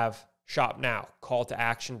they have shop now, call to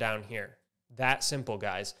action down here. That simple,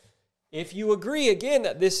 guys. If you agree, again,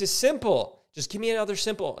 that this is simple, just give me another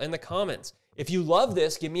simple in the comments. If you love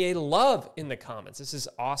this, give me a love in the comments. This is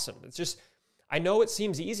awesome. It's just, I know it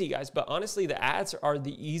seems easy, guys, but honestly, the ads are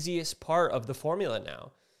the easiest part of the formula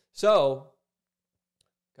now. So,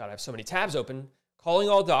 God, I have so many tabs open. Calling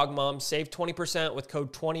all dog moms, save 20% with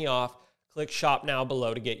code 20 off. Click shop now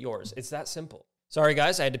below to get yours. It's that simple. Sorry,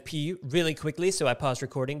 guys, I had to pee really quickly, so I paused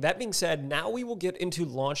recording. That being said, now we will get into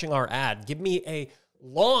launching our ad. Give me a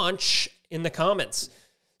launch in the comments.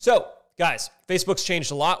 So, guys, Facebook's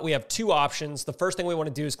changed a lot. We have two options. The first thing we want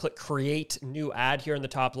to do is click create new ad here in the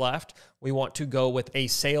top left. We want to go with a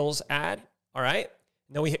sales ad, all right?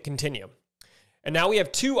 And then we hit continue. And now we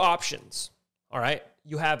have two options, all right?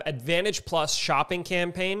 You have Advantage Plus shopping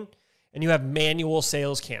campaign, and you have manual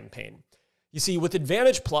sales campaign. You see, with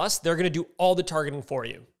Advantage Plus, they're going to do all the targeting for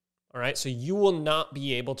you, all right? So you will not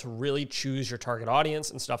be able to really choose your target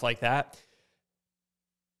audience and stuff like that.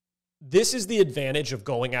 This is the advantage of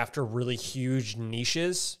going after really huge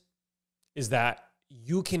niches, is that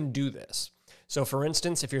you can do this. So for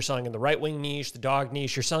instance, if you're selling in the right-wing niche, the dog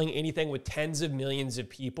niche, you're selling anything with tens of millions of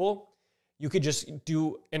people, you could just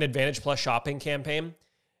do an Advantage Plus shopping campaign.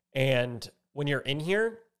 And when you're in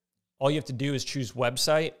here, all you have to do is choose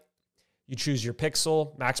website. You choose your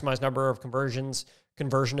pixel, maximize number of conversions,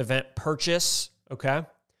 conversion event, purchase, okay?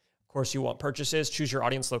 Of course, you want purchases. Choose your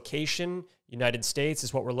audience location. United States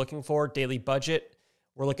is what we're looking for. Daily budget,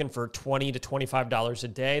 we're looking for $20 to $25 a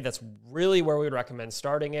day. That's really where we would recommend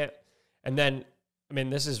starting it. And then, I mean,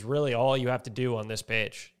 this is really all you have to do on this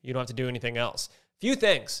page. You don't have to do anything else. Few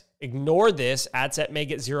things. Ignore this. Ad set may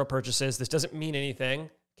get 0 purchases. This doesn't mean anything.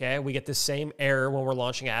 Okay, we get the same error when we're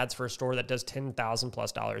launching ads for a store that does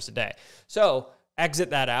 $10,000+ a day. So exit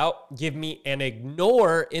that out. Give me an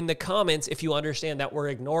ignore in the comments if you understand that we're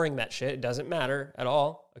ignoring that shit. It doesn't matter at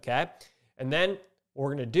all, okay? And then what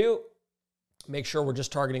we're going to do, make sure we're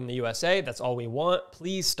just targeting the USA. That's all we want.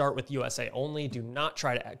 Please start with USA only. Do not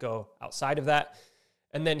try to go outside of that.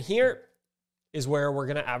 And then here is where we're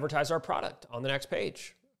going to advertise our product on the next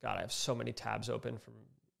page. God, I have so many tabs open from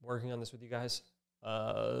working on this with you guys.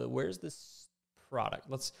 Where's this product?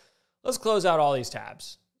 Let's let's close out all these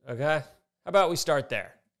tabs, okay? How about we start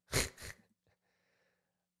there?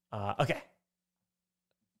 Okay.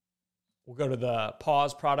 We'll go to the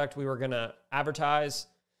pause product we were going to advertise.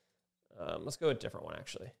 Let's go with a different one,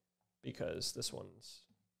 actually, because this one's,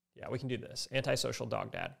 yeah, we can do this. Antisocial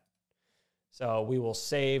dog dad. So we will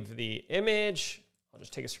save the image. I'll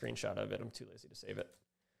just take a screenshot of it. I'm too lazy to save it.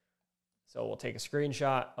 So we'll take a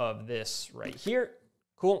screenshot of this right here.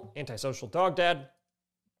 Cool. Antisocial dog dad.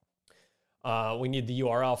 We need the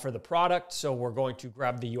URL for the product. So we're going to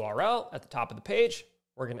grab the URL at the top of the page.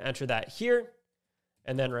 We're going to enter that here.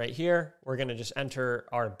 And then right here, we're going to just enter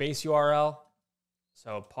our base URL.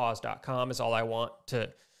 So pause.com is all I want to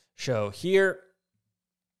show here.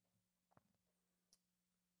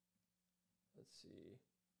 Let's see.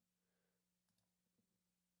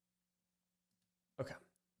 Okay.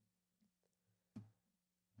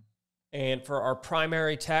 And for our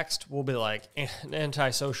primary text, we'll be like an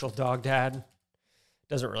antisocial dog dad.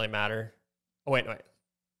 Doesn't really matter. Oh, wait.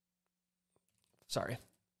 Sorry.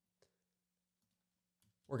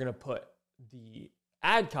 We're going to put the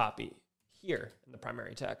ad copy here in the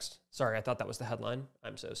primary text. Sorry, I thought that was the headline.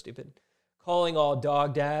 I'm so stupid. Calling all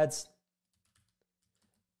dog dads.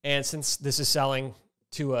 And since this is selling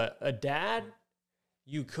to a dad,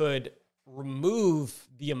 you could remove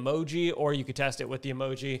the emoji or you could test it with the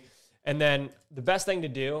emoji. And then the best thing to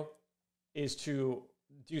do is to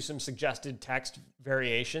do some suggested text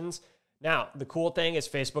variations. Now, the cool thing is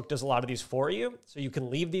Facebook does a lot of these for you. So you can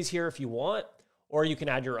leave these here if you want, or you can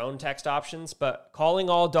add your own text options. But calling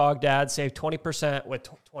all dog dads, save 20% with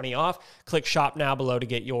 20 off. Click shop now below to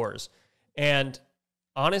get yours. And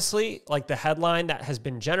honestly, like the headline that has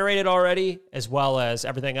been generated already, as well as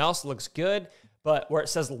everything else, looks good. But where it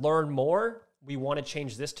says learn more, we want to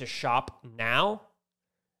change this to shop now.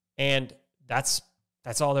 And that's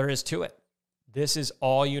all there is to it. This is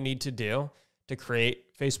all you need to do to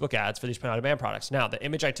create Facebook ads for these print-on-demand products. Now, the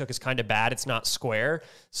image I took is kind of bad. It's not square,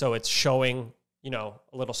 so it's showing, a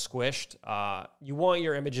little squished. You want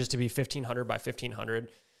your images to be 1500 by 1500.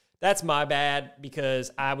 That's my bad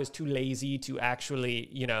because I was too lazy to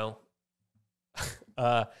actually,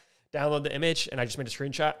 download the image, and I just made a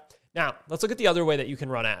screenshot. Now, let's look at the other way that you can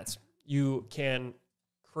run ads. You can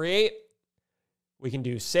we can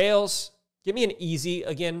do sales. Give me an easy,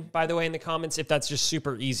 again, by the way, in the comments, if that's just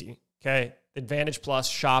super easy, okay? Advantage Plus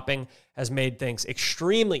shopping has made things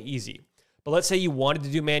extremely easy. But let's say you wanted to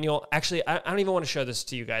do manual. Actually, I don't even want to show this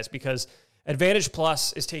to you guys because Advantage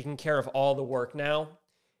Plus is taking care of all the work now.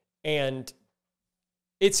 And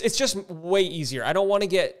it's just way easier. I don't want to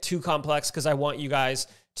get too complex because I want you guys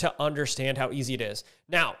to understand how easy it is.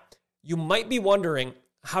 Now, you might be wondering,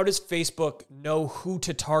 how does Facebook know who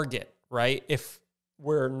to target, right? If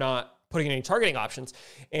we're not putting in any targeting options.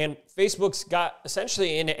 And Facebook's got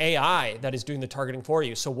essentially an AI that is doing the targeting for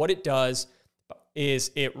you. So what it does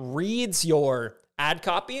is it reads your ad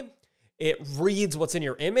copy. It reads what's in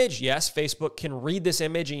your image. Yes, Facebook can read this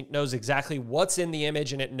image and it knows exactly what's in the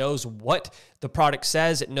image and it knows what the product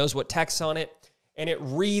says. It knows what text's on it, and it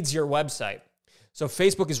reads your website. So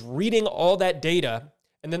Facebook is reading all that data,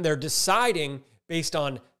 and then they're deciding based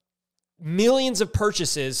on millions of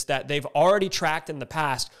purchases that they've already tracked in the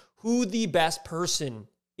past who the best person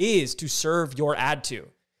is to serve your ad to.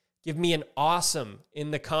 Give me an awesome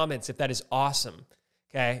in the comments if that is awesome.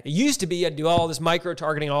 Okay. It used to be I'd do all this micro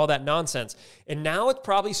targeting, all that nonsense. And now it's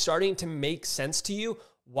probably starting to make sense to you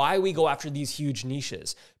why we go after these huge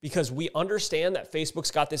niches, because we understand that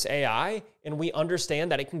Facebook's got this AI and we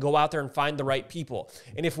understand that it can go out there and find the right people.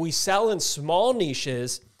 And if we sell in small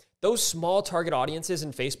niches, those small target audiences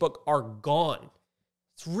in Facebook are gone.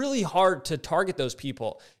 It's really hard to target those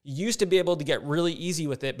people. You used to be able to get really easy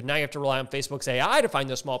with it, but now you have to rely on Facebook's AI to find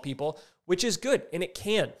those small people, which is good, and it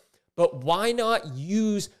can. But why not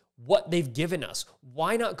use what they've given us?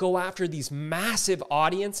 Why not go after these massive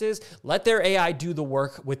audiences, let their AI do the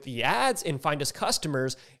work with the ads and find us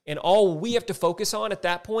customers, and all we have to focus on at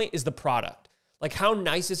that point is the product. Like, how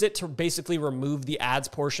nice is it to basically remove the ads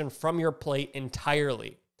portion from your plate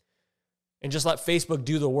entirely? And just let Facebook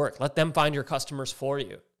do the work. Let them find your customers for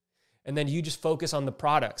you. And then you just focus on the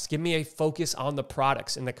products. Give me a focus on the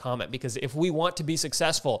products in the comment, because if we want to be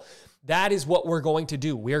successful, that is what we're going to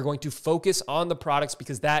do. We are going to focus on the products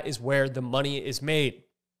because that is where the money is made.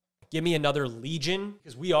 Give me another legion,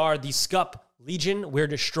 because we are the Skup Legion. We're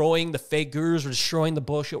destroying the fake gurus. We're destroying the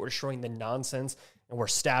bullshit. We're destroying the nonsense. And we're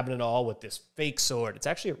stabbing it all with this fake sword. It's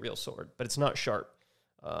actually a real sword, but it's not sharp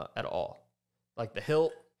at all. Like the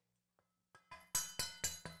hilt.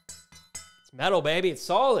 It's metal, baby. It's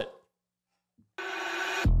solid.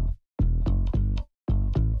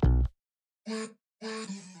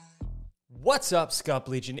 What's up, Skup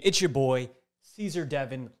Legion? It's your boy, Caesar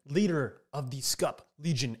Devin, leader of the Skup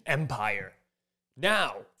Legion Empire,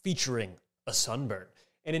 now featuring a sunburn.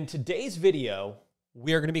 And in today's video,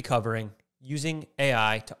 we are going to be covering using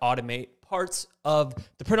AI to automate parts of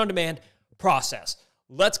the print-on-demand process.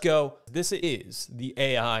 Let's go. This is the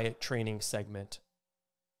AI training segment.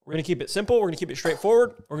 We're going to keep it simple. We're going to keep it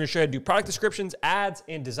straightforward. We're going to show you how to do product descriptions, ads,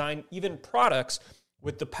 and design even products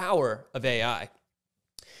with the power of AI.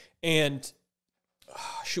 And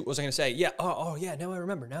shoot, what was I going to say? Yeah. Yeah. Now I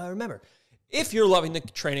remember. If you're loving the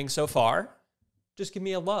training so far, just give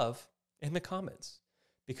me a love in the comments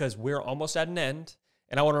because we're almost at an end.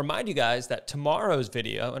 And I want to remind you guys that tomorrow's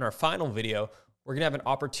video and our final video, we're going to have an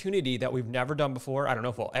opportunity that we've never done before. I don't know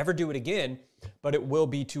if we'll ever do it again, but it will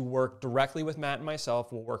be to work directly with Matt and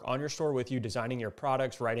myself. We'll work on your store with you, designing your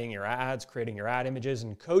products, writing your ads, creating your ad images,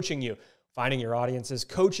 and coaching you, finding your audiences,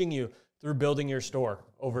 coaching you through building your store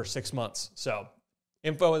over 6 months. So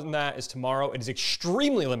info on that is tomorrow. It is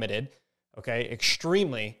extremely limited, okay?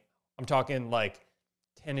 Extremely. I'm talking like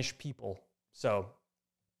 10-ish people. So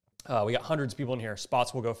we got hundreds of people in here.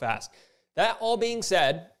 Spots will go fast. That all being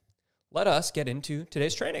said, let us get into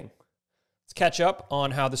today's training. Let's catch up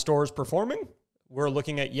on how the store is performing. We're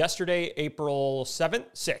looking at yesterday, April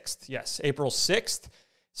 6th. Yes, April 6th.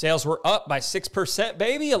 Sales were up by 6%,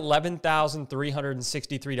 baby.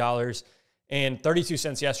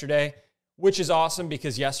 $11,363.32 yesterday, which is awesome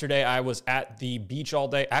because yesterday I was at the beach all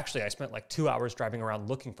day. Actually, I spent like 2 hours driving around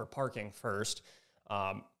looking for parking first.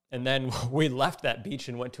 And then we left that beach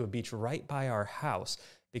and went to a beach right by our house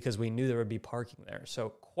because we knew there would be parking there.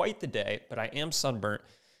 So quite the day, but I am sunburnt.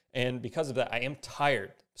 And because of that, I am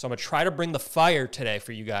tired. So I'm going to try to bring the fire today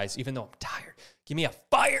for you guys, even though I'm tired. Give me a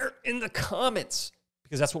fire in the comments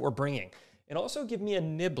because that's what we're bringing. And also give me a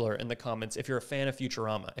nibbler in the comments if you're a fan of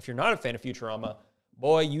Futurama. If you're not a fan of Futurama,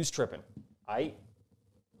 boy, you's tripping.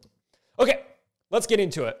 Okay, let's get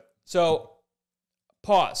into it. So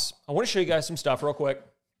pause. I want to show you guys some stuff real quick.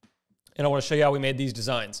 And I want to show you how we made these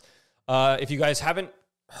designs. If you guys haven't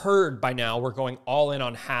heard by now, we're going all in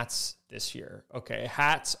on hats this year. Okay,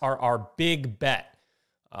 hats are our big bet.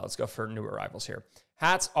 Let's go for new arrivals here.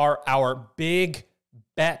 Hats are our big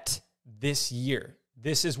bet this year.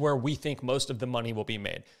 This is where we think most of the money will be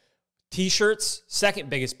made. T-shirts, second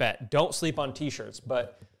biggest bet. Don't sleep on t-shirts.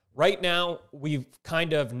 But right now, we've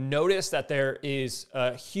kind of noticed that there is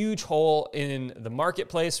a huge hole in the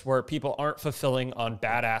marketplace where people aren't fulfilling on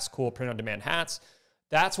badass, cool print-on-demand hats.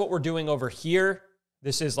 That's what we're doing over here.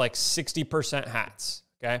 This is like 60% hats,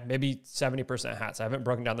 okay? Maybe 70% hats. I haven't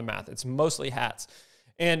broken down the math. It's mostly hats.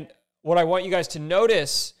 And what I want you guys to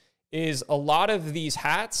notice is a lot of these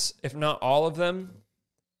hats, if not all of them,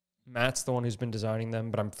 Matt's the one who's been designing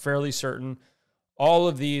them, but I'm fairly certain all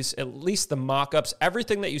of these, at least the mock-ups,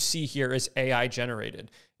 everything that you see here is AI generated.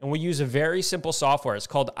 And we use a very simple software. It's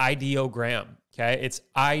called Ideogram, okay? It's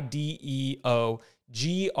IDEOGRAM.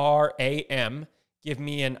 Give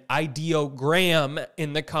me an ideogram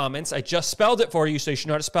in the comments. I just spelled it for you, so you should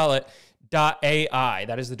know how to spell it. .ai.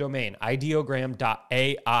 That is the domain,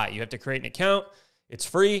 ideogram.ai. You have to create an account. It's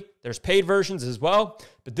free. There's paid versions as well,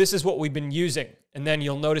 but this is what we've been using. And then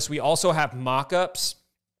you'll notice we also have mock-ups.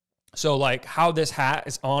 So like how this hat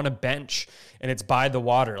is on a bench and it's by the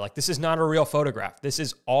water. Like this is not a real photograph. This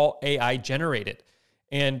is all AI generated.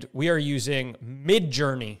 And we are using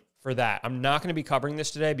Midjourney for that. I'm not going to be covering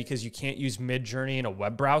this today because you can't use Midjourney in a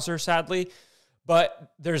web browser, sadly.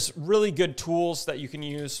 But there's really good tools that you can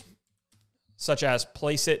use, such as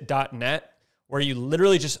placeit.net, where you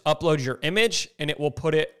literally just upload your image and it will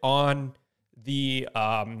put it on the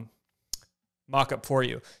mock-up for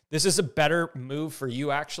you. This is a better move for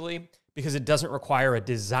you actually because it doesn't require a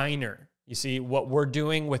designer. You see what we're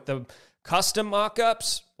doing with the custom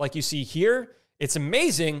mock-ups, like you see here, it's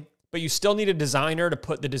amazing, but you still need a designer to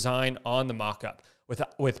put the design on the mock-up.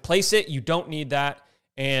 With Placeit, you don't need that.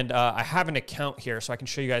 And I have an account here so I can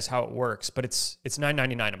show you guys how it works, but it's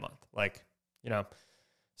 $9.99 a month. Like, you know,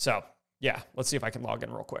 so yeah, let's see if I can log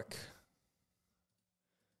in real quick.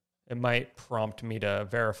 It might prompt me to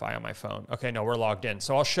verify on my phone. Okay, no, we're logged in.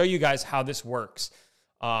 So I'll show you guys how this works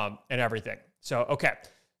and everything. So, okay.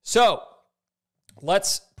 So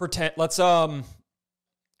let's try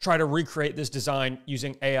to recreate this design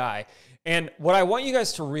using AI. And what I want you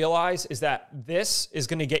guys to realize is that this is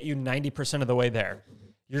going to get you 90% of the way there.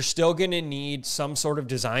 You're still going to need some sort of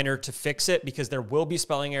designer to fix it because there will be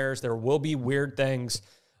spelling errors. There will be weird things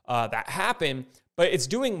that happen. But it's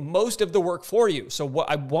doing most of the work for you. So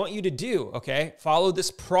what I want you to do, okay, follow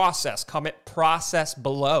this process. Comment process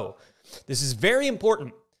below. This is very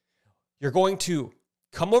important. You're going to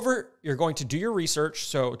come over, you're going to do your research.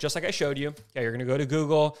 So just like I showed you, okay, you're going to go to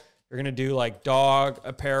Google, you're going to do like dog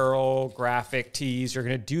apparel, graphic tees. You're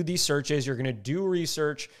going to do these searches, you're going to do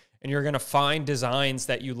research, and you're going to find designs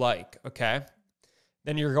that you like, okay?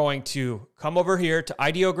 Then you're going to come over here to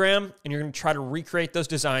Ideogram, and you're going to try to recreate those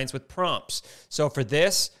designs with prompts. So for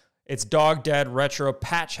this, it's dog dead retro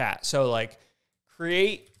patch hat. So like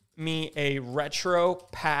create me a retro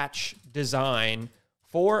patch design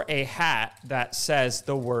for a hat that says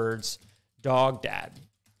the words dog dad.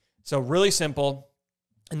 So really simple.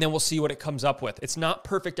 And then we'll see what it comes up with. It's not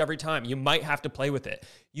perfect every time. You might have to play with it.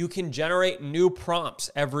 You can generate new prompts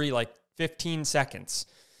every like 15 seconds.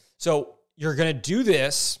 So you're going to do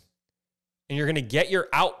this and you're going to get your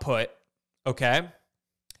output, okay?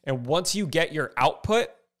 And once you get your output,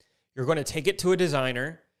 you're going to take it to a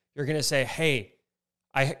designer. You're going to say, hey,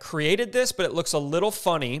 I created this, but it looks a little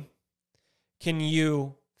funny. Can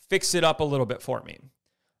you fix it up a little bit for me?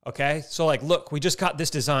 Okay, so like, look, we just got this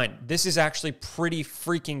design. This is actually pretty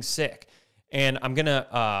freaking sick. And I'm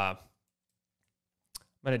gonna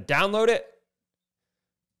download it.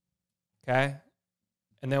 Okay.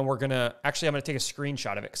 And then I'm gonna take a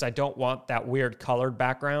screenshot of it because I don't want that weird colored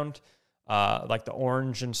background, like the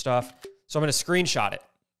orange and stuff. So I'm gonna screenshot it.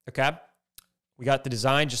 Okay. We got the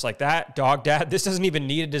design just like that. Dog dad. This doesn't even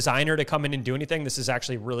need a designer to come in and do anything. This is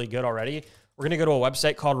actually really good already. We're going to go to a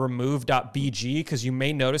website called remove.bg because you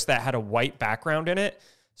may notice that had a white background in it.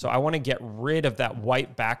 So I want to get rid of that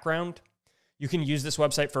white background. You can use this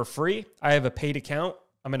website for free. I have a paid account.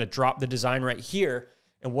 I'm going to drop the design right here.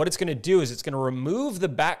 And what it's going to do is it's going to remove the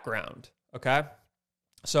background. Okay.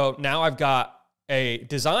 So now I've got a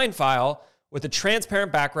design file with a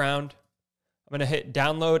transparent background. I'm going to hit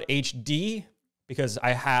download HD because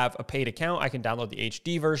I have a paid account. I can download the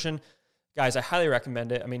HD version. Guys, I highly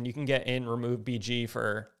recommend it. I mean, you can get in Remove BG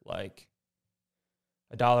for like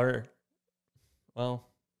 $1, well,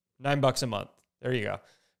 $9 a month. There you go.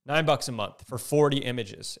 $9 a month for 40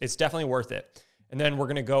 images. It's definitely worth it. And then we're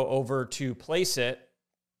going to go over to Place It,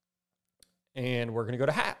 and we're going to go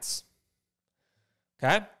to hats.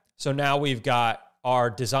 Okay. So now we've got our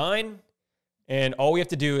design, and all we have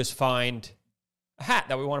to do is find a hat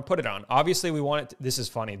that we want to put it on. Obviously, we want it. This is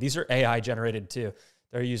funny. These are AI generated too.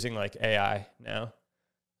 They're using like AI now.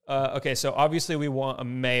 Okay, so obviously we want a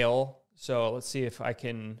male. So let's see if I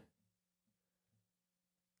can.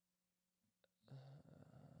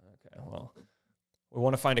 Okay, well, we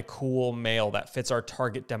want to find a cool male that fits our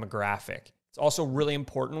target demographic. It's also really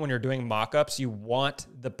important when you're doing mock-ups, you want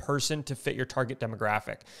the person to fit your target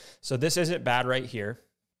demographic. So this isn't bad right here.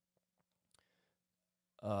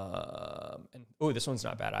 Oh, this one's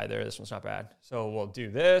not bad either. This one's not bad. So we'll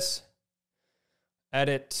do this.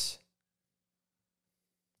 Edit.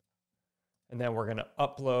 And then we're going to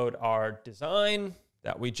upload our design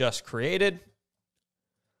that we just created.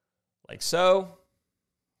 Like so.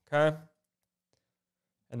 Okay.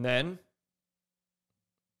 And then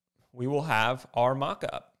we will have our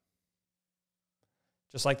mock-up.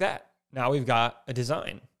 Just like that. Now we've got a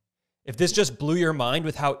design. If this just blew your mind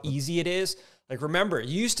with how easy it is, like remember,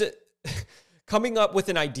 you used to, coming up with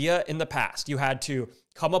an idea in the past, you had to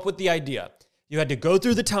come up with the idea. You had to go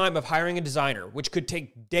through the time of hiring a designer, which could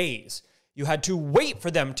take days. You had to wait for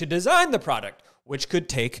them to design the product, which could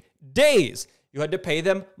take days. You had to pay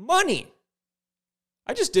them money.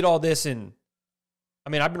 I just did all this in,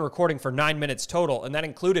 I've been recording for 9 minutes total, and that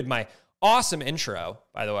included my awesome intro,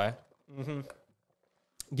 by the way.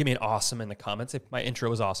 Give me an awesome in the comments if my intro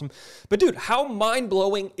was awesome. But dude, how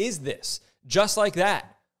mind-blowing is this? Just like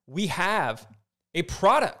that, we have a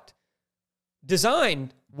product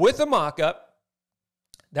designed with a mock-up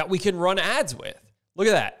that we can run ads with. Look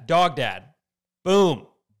at that, dog dad. Boom.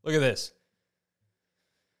 Look at this.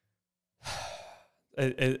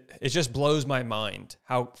 It just blows my mind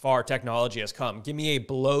how far technology has come. Give me a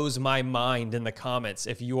blows my mind in the comments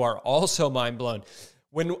if you are also mind blown.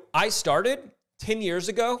 When I started 10 years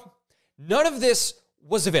ago, none of this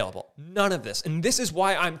was available. None of this. And this is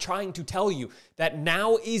why I'm trying to tell you that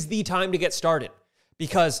now is the time to get started,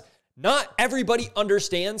 because not everybody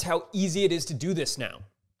understands how easy it is to do this now.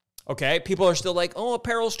 Okay? People are still like, oh,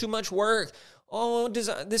 apparel's too much work. Oh,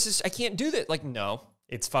 I can't do that. Like, no,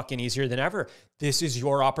 it's fucking easier than ever. This is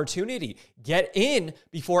your opportunity. Get in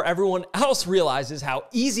before everyone else realizes how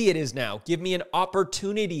easy it is now. Give me an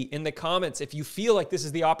opportunity in the comments if you feel like this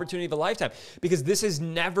is the opportunity of a lifetime, because this has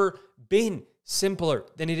never been simpler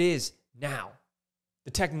than it is now.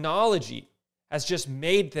 The technology has just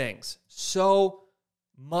made things so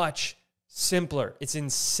much simpler. It's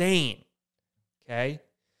insane. Okay?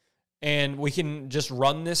 and we can just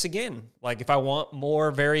run this again. Like if I want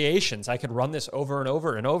more variations, I could run this over and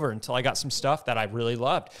over and over until I got some stuff that I really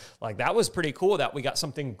loved. Like that was pretty cool that we got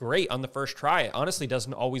something great on the first try. It honestly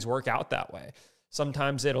doesn't always work out that way.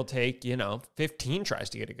 Sometimes it'll take, 15 tries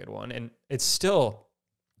to get a good one. And it's still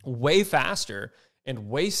way faster and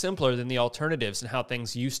way simpler than the alternatives and how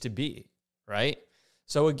things used to be, right?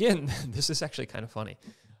 So again, this is actually kind of funny.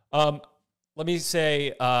 Let me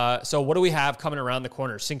say, so what do we have coming around the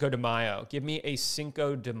corner? Cinco de Mayo. Give me a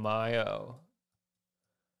Cinco de Mayo.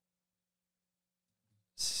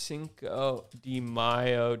 Cinco de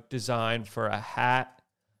Mayo design for a hat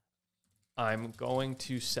I'm going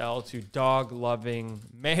to sell to dog-loving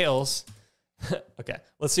males. Okay,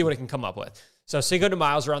 let's see what I can come up with. So Cinco de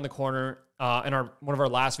Mayo's around the corner. In one of our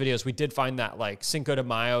last videos, we did find that like Cinco de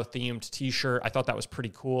Mayo themed t-shirt. I thought that was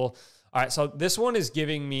pretty cool. All right, so this one is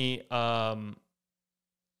giving me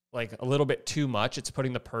like a little bit too much. It's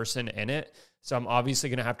putting the person in it. So I'm obviously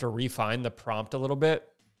going to have to refine the prompt a little bit.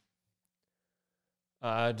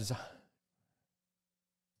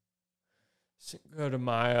 Cinco de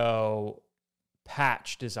Mayo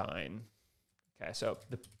patch design. Okay, so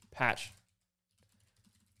the patch.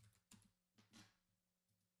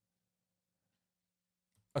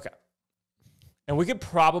 Okay. And we could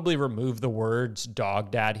probably remove the words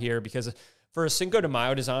dog dad here because for a Cinco de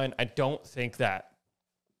Mayo design, I don't think that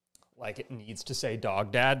like it needs to say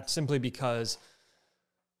dog dad simply because,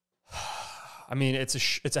 I mean, it's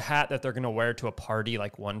a hat that they're going to wear to a party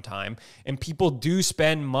like one time and people do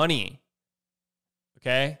spend money.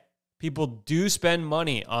 Okay. People do spend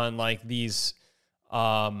money on like these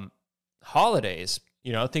holidays.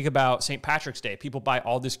 Think about St. Patrick's Day. People buy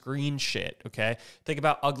all this green shit, okay? Think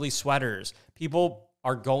about ugly sweaters. People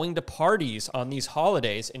are going to parties on these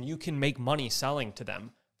holidays, and you can make money selling to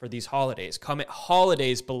them for these holidays. Comment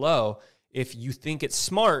holidays below if you think it's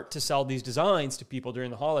smart to sell these designs to people during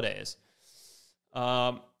the holidays.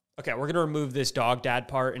 Okay, we're going to remove this dog dad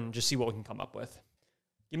part and just see what we can come up with.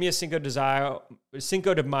 Give me a Cinco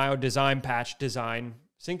de Mayo design patch design.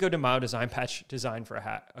 Cinco de Mayo design patch design for a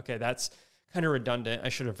hat. Okay, that's kind of redundant. I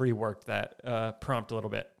should have reworked that prompt a little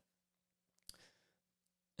bit.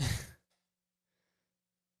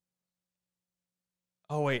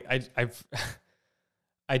 Oh wait, I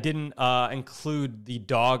didn't include the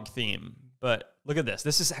dog theme, but look at this.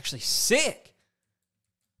 This is actually sick.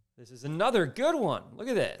 This is another good one. Look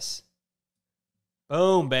at this.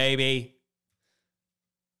 Boom, baby.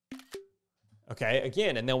 Okay,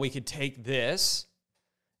 again, and then we could take this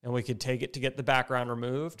and we could take it to get the background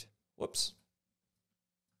removed. Whoops.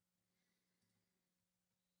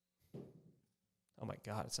 Oh my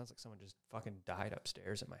God, it sounds like someone just fucking died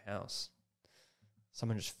upstairs at my house.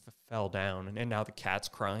 Someone just fell down and now the cat's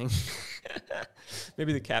crying.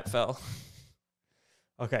 Maybe the cat fell.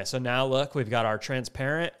 Okay, so now look, we've got our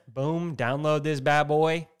transparent. Boom, download this bad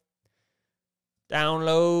boy.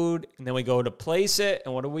 Download, and then we go to place it.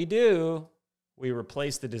 And what do? We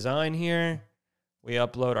replace the design here. We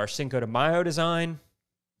upload our Cinco de Mayo design.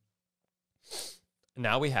 And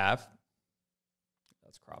now we have,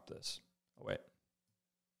 let's crop this. Oh, wait.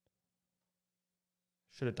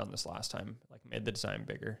 Should have done this last time, like made the design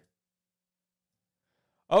bigger.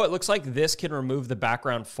 Oh, it looks like this can remove the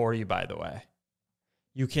background for you, by the way.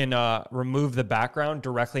 You can remove the background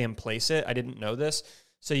directly and place it. I didn't know this.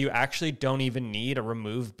 So you actually don't even need a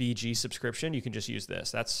remove BG subscription. You can just use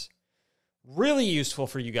this. That's really useful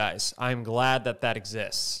for you guys. I'm glad that that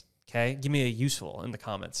exists. Okay, give me a useful in the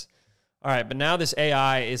comments. All right, but now this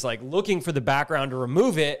AI is like looking for the background to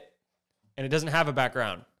remove it, and it doesn't have a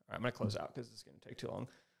background. All right, I'm going to close out because it's going to take too long.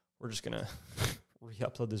 We're just going to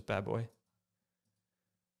re-upload this bad boy.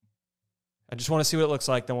 I just want to see what it looks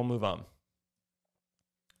like, then we'll move on.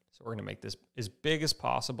 So we're going to make this as big as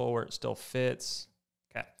possible where it still fits.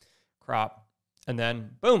 Okay, crop. And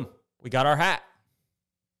then, boom, we got our hat.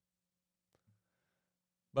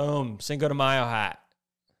 Boom, Cinco de Mayo hat.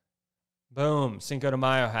 Boom, Cinco de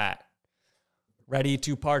Mayo hat. Ready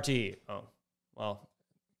to party. Oh, well,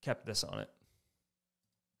 kept this on it.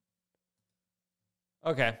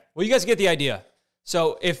 Okay, well, you guys get the idea.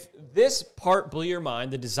 So if this part blew your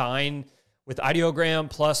mind, the design with ideogram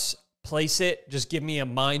plus place it, just give me a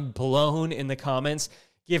mind blown in the comments.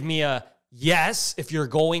 Give me a yes if you're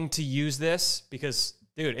going to use this because,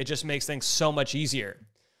 dude, it just makes things so much easier.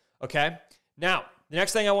 Okay, now, the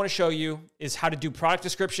next thing I want to show you is how to do product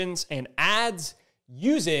descriptions and ads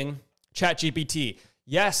using ChatGPT.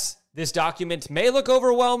 Yes, this document may look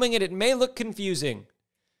overwhelming and it may look confusing.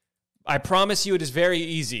 I promise you it is very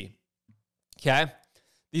easy. Okay?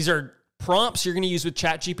 These are prompts you're going to use with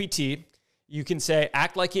ChatGPT. you can say,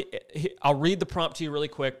 act like it. I'll read the prompt to you really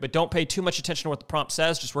quick, but don't pay too much attention to what the prompt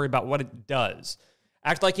says. Just worry about what it does.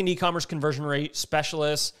 Act like an e-commerce conversion rate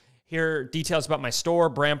specialist. Here are details about my store,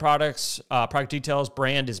 brand products, product details,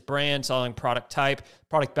 brand is brand, selling product type,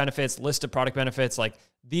 product benefits, list of product benefits. Like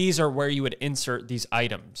these are where you would insert these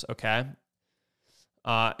items, okay?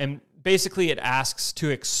 And basically it asks to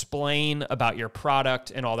explain about your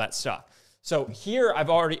product and all that stuff. So here I've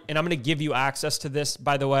already, and I'm going to give you access to this,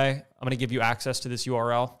 by the way. I'm going to give you access to this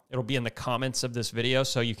URL. It'll be in the comments of this video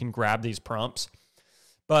so you can grab these prompts.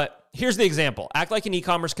 But here's the example. Act like an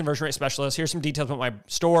e-commerce conversion rate specialist. Here's some details about my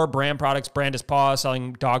store, brand products, brand is paws,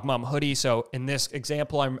 selling Dog Mom hoodie. So in this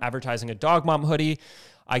example, I'm advertising a Dog Mom hoodie.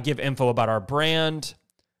 I give info about our brand,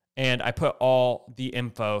 and I put all the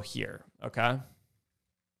info here, okay?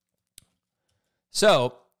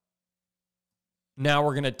 So now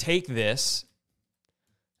we're going to take this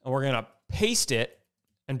and we're going to paste it.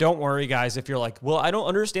 And don't worry, guys, if you're like, well, I don't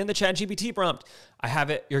understand the ChatGPT prompt. I have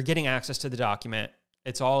it. You're getting access to the document.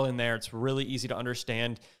 It's all in there. It's really easy to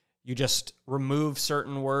understand. You just remove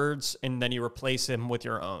certain words and then you replace them with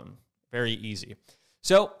your own. Very easy.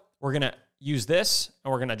 So we're going to use this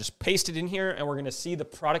and we're going to just paste it in here and we're going to see the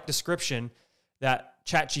product description that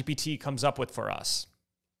ChatGPT comes up with for us.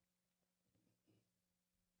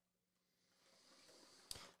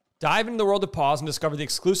 Dive into the world of paws and discover the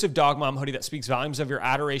exclusive Dog Mom hoodie that speaks volumes of your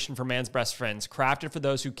adoration for man's best friends. Crafted for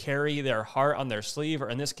those who carry their heart on their sleeve, or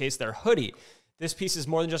in this case, their hoodie. This piece is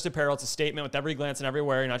more than just apparel. It's a statement with every glance and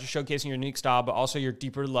everywhere. You're not just showcasing your unique style, but also your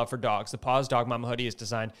deeper love for dogs. The Paws Dog Mom hoodie is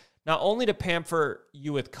designed not only to pamper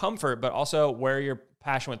you with comfort, but also wear your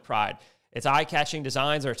passion with pride. Its eye-catching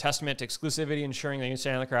designs are a testament to exclusivity, ensuring that you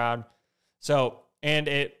stand in the crowd. So, and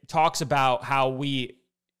it talks about how we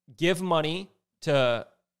give money to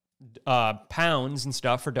pounds and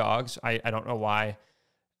stuff for dogs. I don't know why.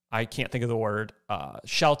 I can't think of the word.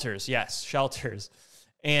 Shelters. Yes, shelters.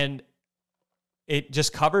 And it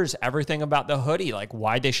just covers everything about the hoodie, like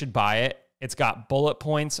why they should buy it. It's got bullet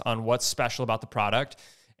points on what's special about the product.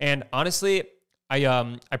 And honestly,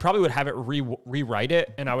 I probably would have it rewrite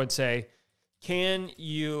it. And I would say, can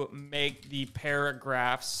you make the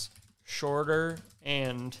paragraphs shorter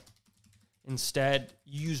and instead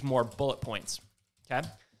use more bullet points? Okay.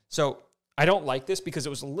 So I don't like this because it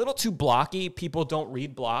was a little too blocky. People don't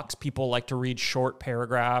read blocks. People like to read short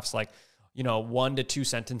paragraphs, like, 1 to 2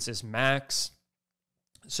 sentences max.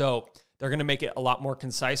 So they're going to make it a lot more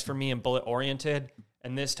concise for me and bullet oriented.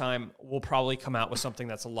 And this time we'll probably come out with something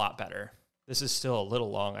that's a lot better. This is still a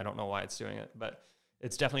little long. I don't know why it's doing it, but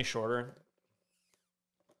it's definitely shorter.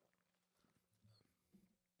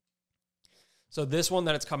 So this one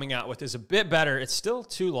that it's coming out with is a bit better. It's still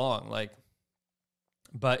too long,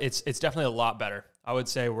 but it's definitely a lot better. I would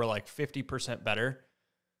say we're like 50% better.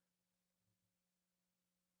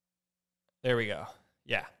 There we go.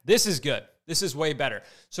 Yeah, this is good. This is way better.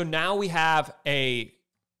 So now we have a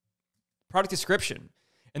product description.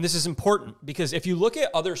 And this is important because if you look at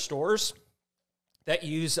other stores that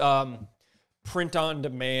use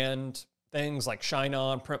print-on-demand things like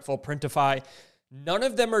Shine-On, Printful, Printify, none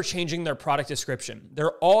of them are changing their product description.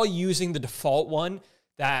 They're all using the default one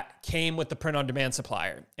that came with the print-on-demand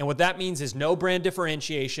supplier. And what that means is no brand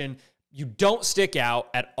differentiation. You don't stick out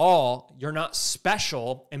at all. You're not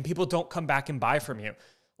special, and people don't come back and buy from you.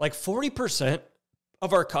 Like 40%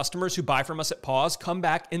 of our customers who buy from us at Paws come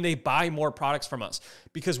back and they buy more products from us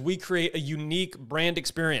because we create a unique brand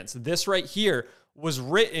experience. This right here was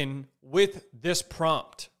written with this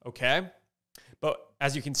prompt, okay? But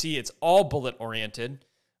as you can see, it's all bullet oriented.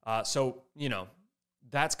 So,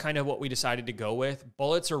 that's kind of what we decided to go with.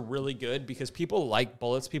 Bullets are really good because people like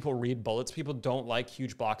bullets. People read bullets. People don't like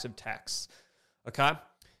huge blocks of text, okay?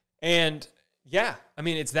 And yeah,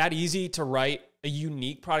 it's that easy to write a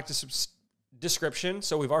unique product description.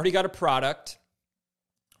 So we've already got a product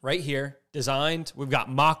right here, designed. We've got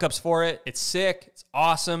mock-ups for it. It's sick. It's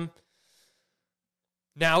awesome.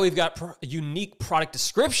 Now we've got a unique product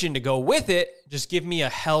description to go with it. Just give me a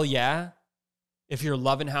hell yeah if you're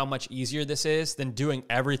loving how much easier this is than doing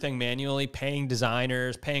everything manually, paying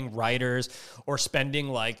designers, paying writers, or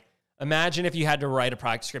spending imagine if you had to write a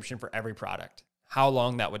product description for every product. How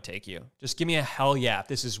long that would take you. Just give me a hell yeah.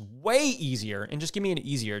 This is way easier, and just give me an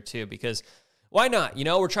easier too, because why not?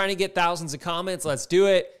 We're trying to get thousands of comments. Let's do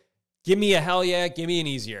it. Give me a hell yeah. Give me an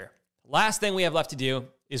easier. Last thing we have left to do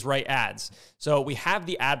is write ads. So we have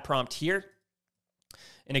the ad prompt here.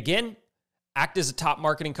 And again, act as a top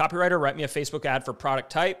marketing copywriter. Write me a Facebook ad for product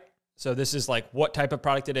type. So this is what type of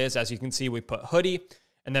product it is. As you can see, we put hoodie,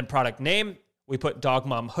 and then product name. We put Dog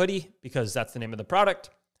Mom hoodie because that's the name of the product.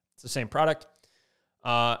 It's the same product.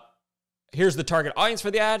 here's the target audience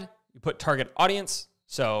for the ad. You put target audience.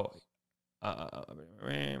 So,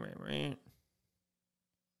 okay,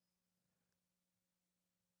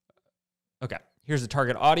 here's the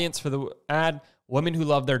target audience for the ad. Women who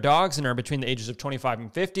love their dogs and are between the ages of 25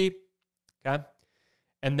 and 50. Okay.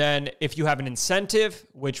 And then if you have an incentive,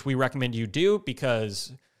 which we recommend you do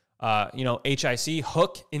because, HIC,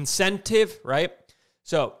 hook, incentive, right?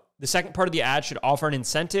 So the second part of the ad should offer an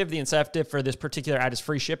incentive. The incentive for this particular ad is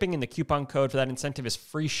free shipping, and the coupon code for that incentive is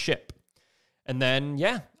free ship. And then,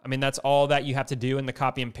 that's all that you have to do in the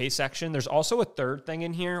copy and paste section. There's also a third thing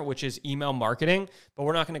in here, which is email marketing, but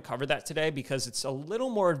we're not going to cover that today because it's a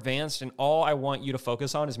little more advanced, and all I want you to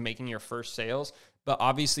focus on is making your first sales. But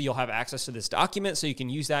obviously, you'll have access to this document, so you can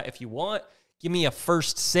use that if you want. Give me a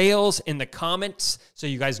first sales in the comments so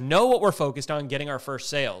you guys know what we're focused on, getting our first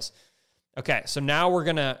sales. Okay, so now we're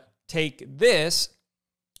going to take this,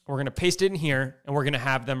 we're going to paste it in here, and we're going to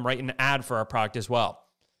have them write an ad for our product as well.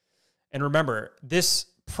 And remember, this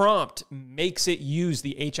prompt makes it use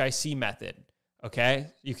the HIC method, okay?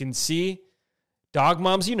 You can see Dog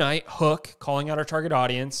Moms Unite, hook, calling out our target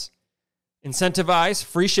audience, incentivize,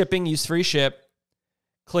 free shipping, use free ship,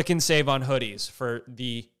 click and save on hoodies for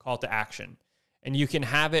the call to action. And you can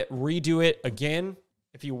have it redo it again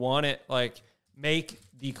if you want it, like make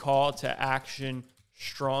the call to action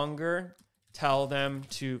stronger, tell them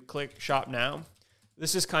to click shop now.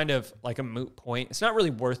 This is kind of like a moot point. It's not really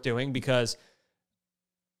worth doing because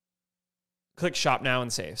click shop now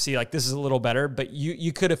and save. See, like this is a little better, but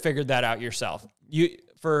you could have figured that out yourself.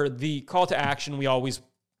 For the call to action, we always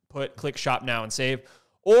put click shop now and save,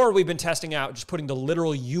 or we've been testing out just putting the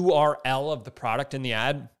literal URL of the product in the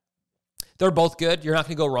ad. They're both good. You're not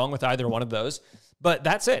going to go wrong with either one of those, but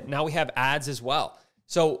that's it. Now we have ads as well.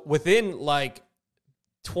 So within like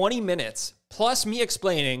 20 minutes, plus me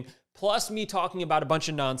explaining, plus me talking about a bunch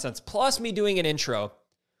of nonsense, plus me doing an intro,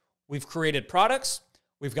 we've created products,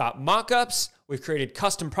 we've got mock-ups, we've created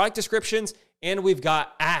custom product descriptions, and we've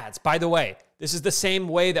got ads. By the way, this is the same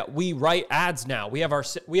way that we write ads now. We have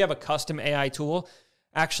a custom AI tool,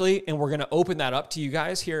 actually, and we're going to open that up to you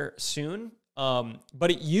guys here soon.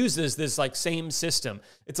 But it uses this like same system.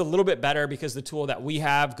 It's a little bit better because the tool that we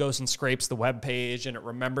have goes and scrapes the web page and it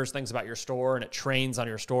remembers things about your store and it trains on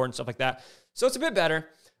your store and stuff like that. So it's a bit better,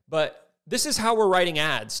 but this is how we're writing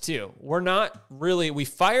ads too. We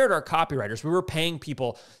fired our copywriters. We were paying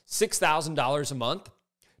people $6,000 a month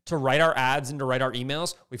to write our ads and to write our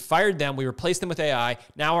emails. We fired them. We replaced them with AI.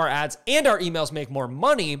 Now our ads and our emails make more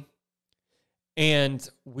money and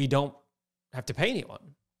we don't have to pay anyone.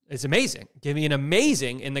 It's amazing. Give me an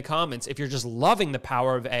amazing in the comments if you're just loving the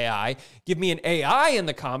power of AI. Give me an AI in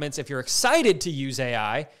the comments if you're excited to use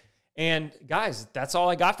AI. And guys, that's all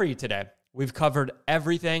I got for you today. We've covered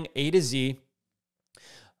everything A to Z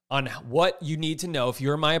on what you need to know if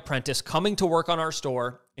you're my apprentice coming to work on our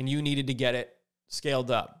store and you needed to get it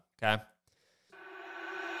scaled up, okay?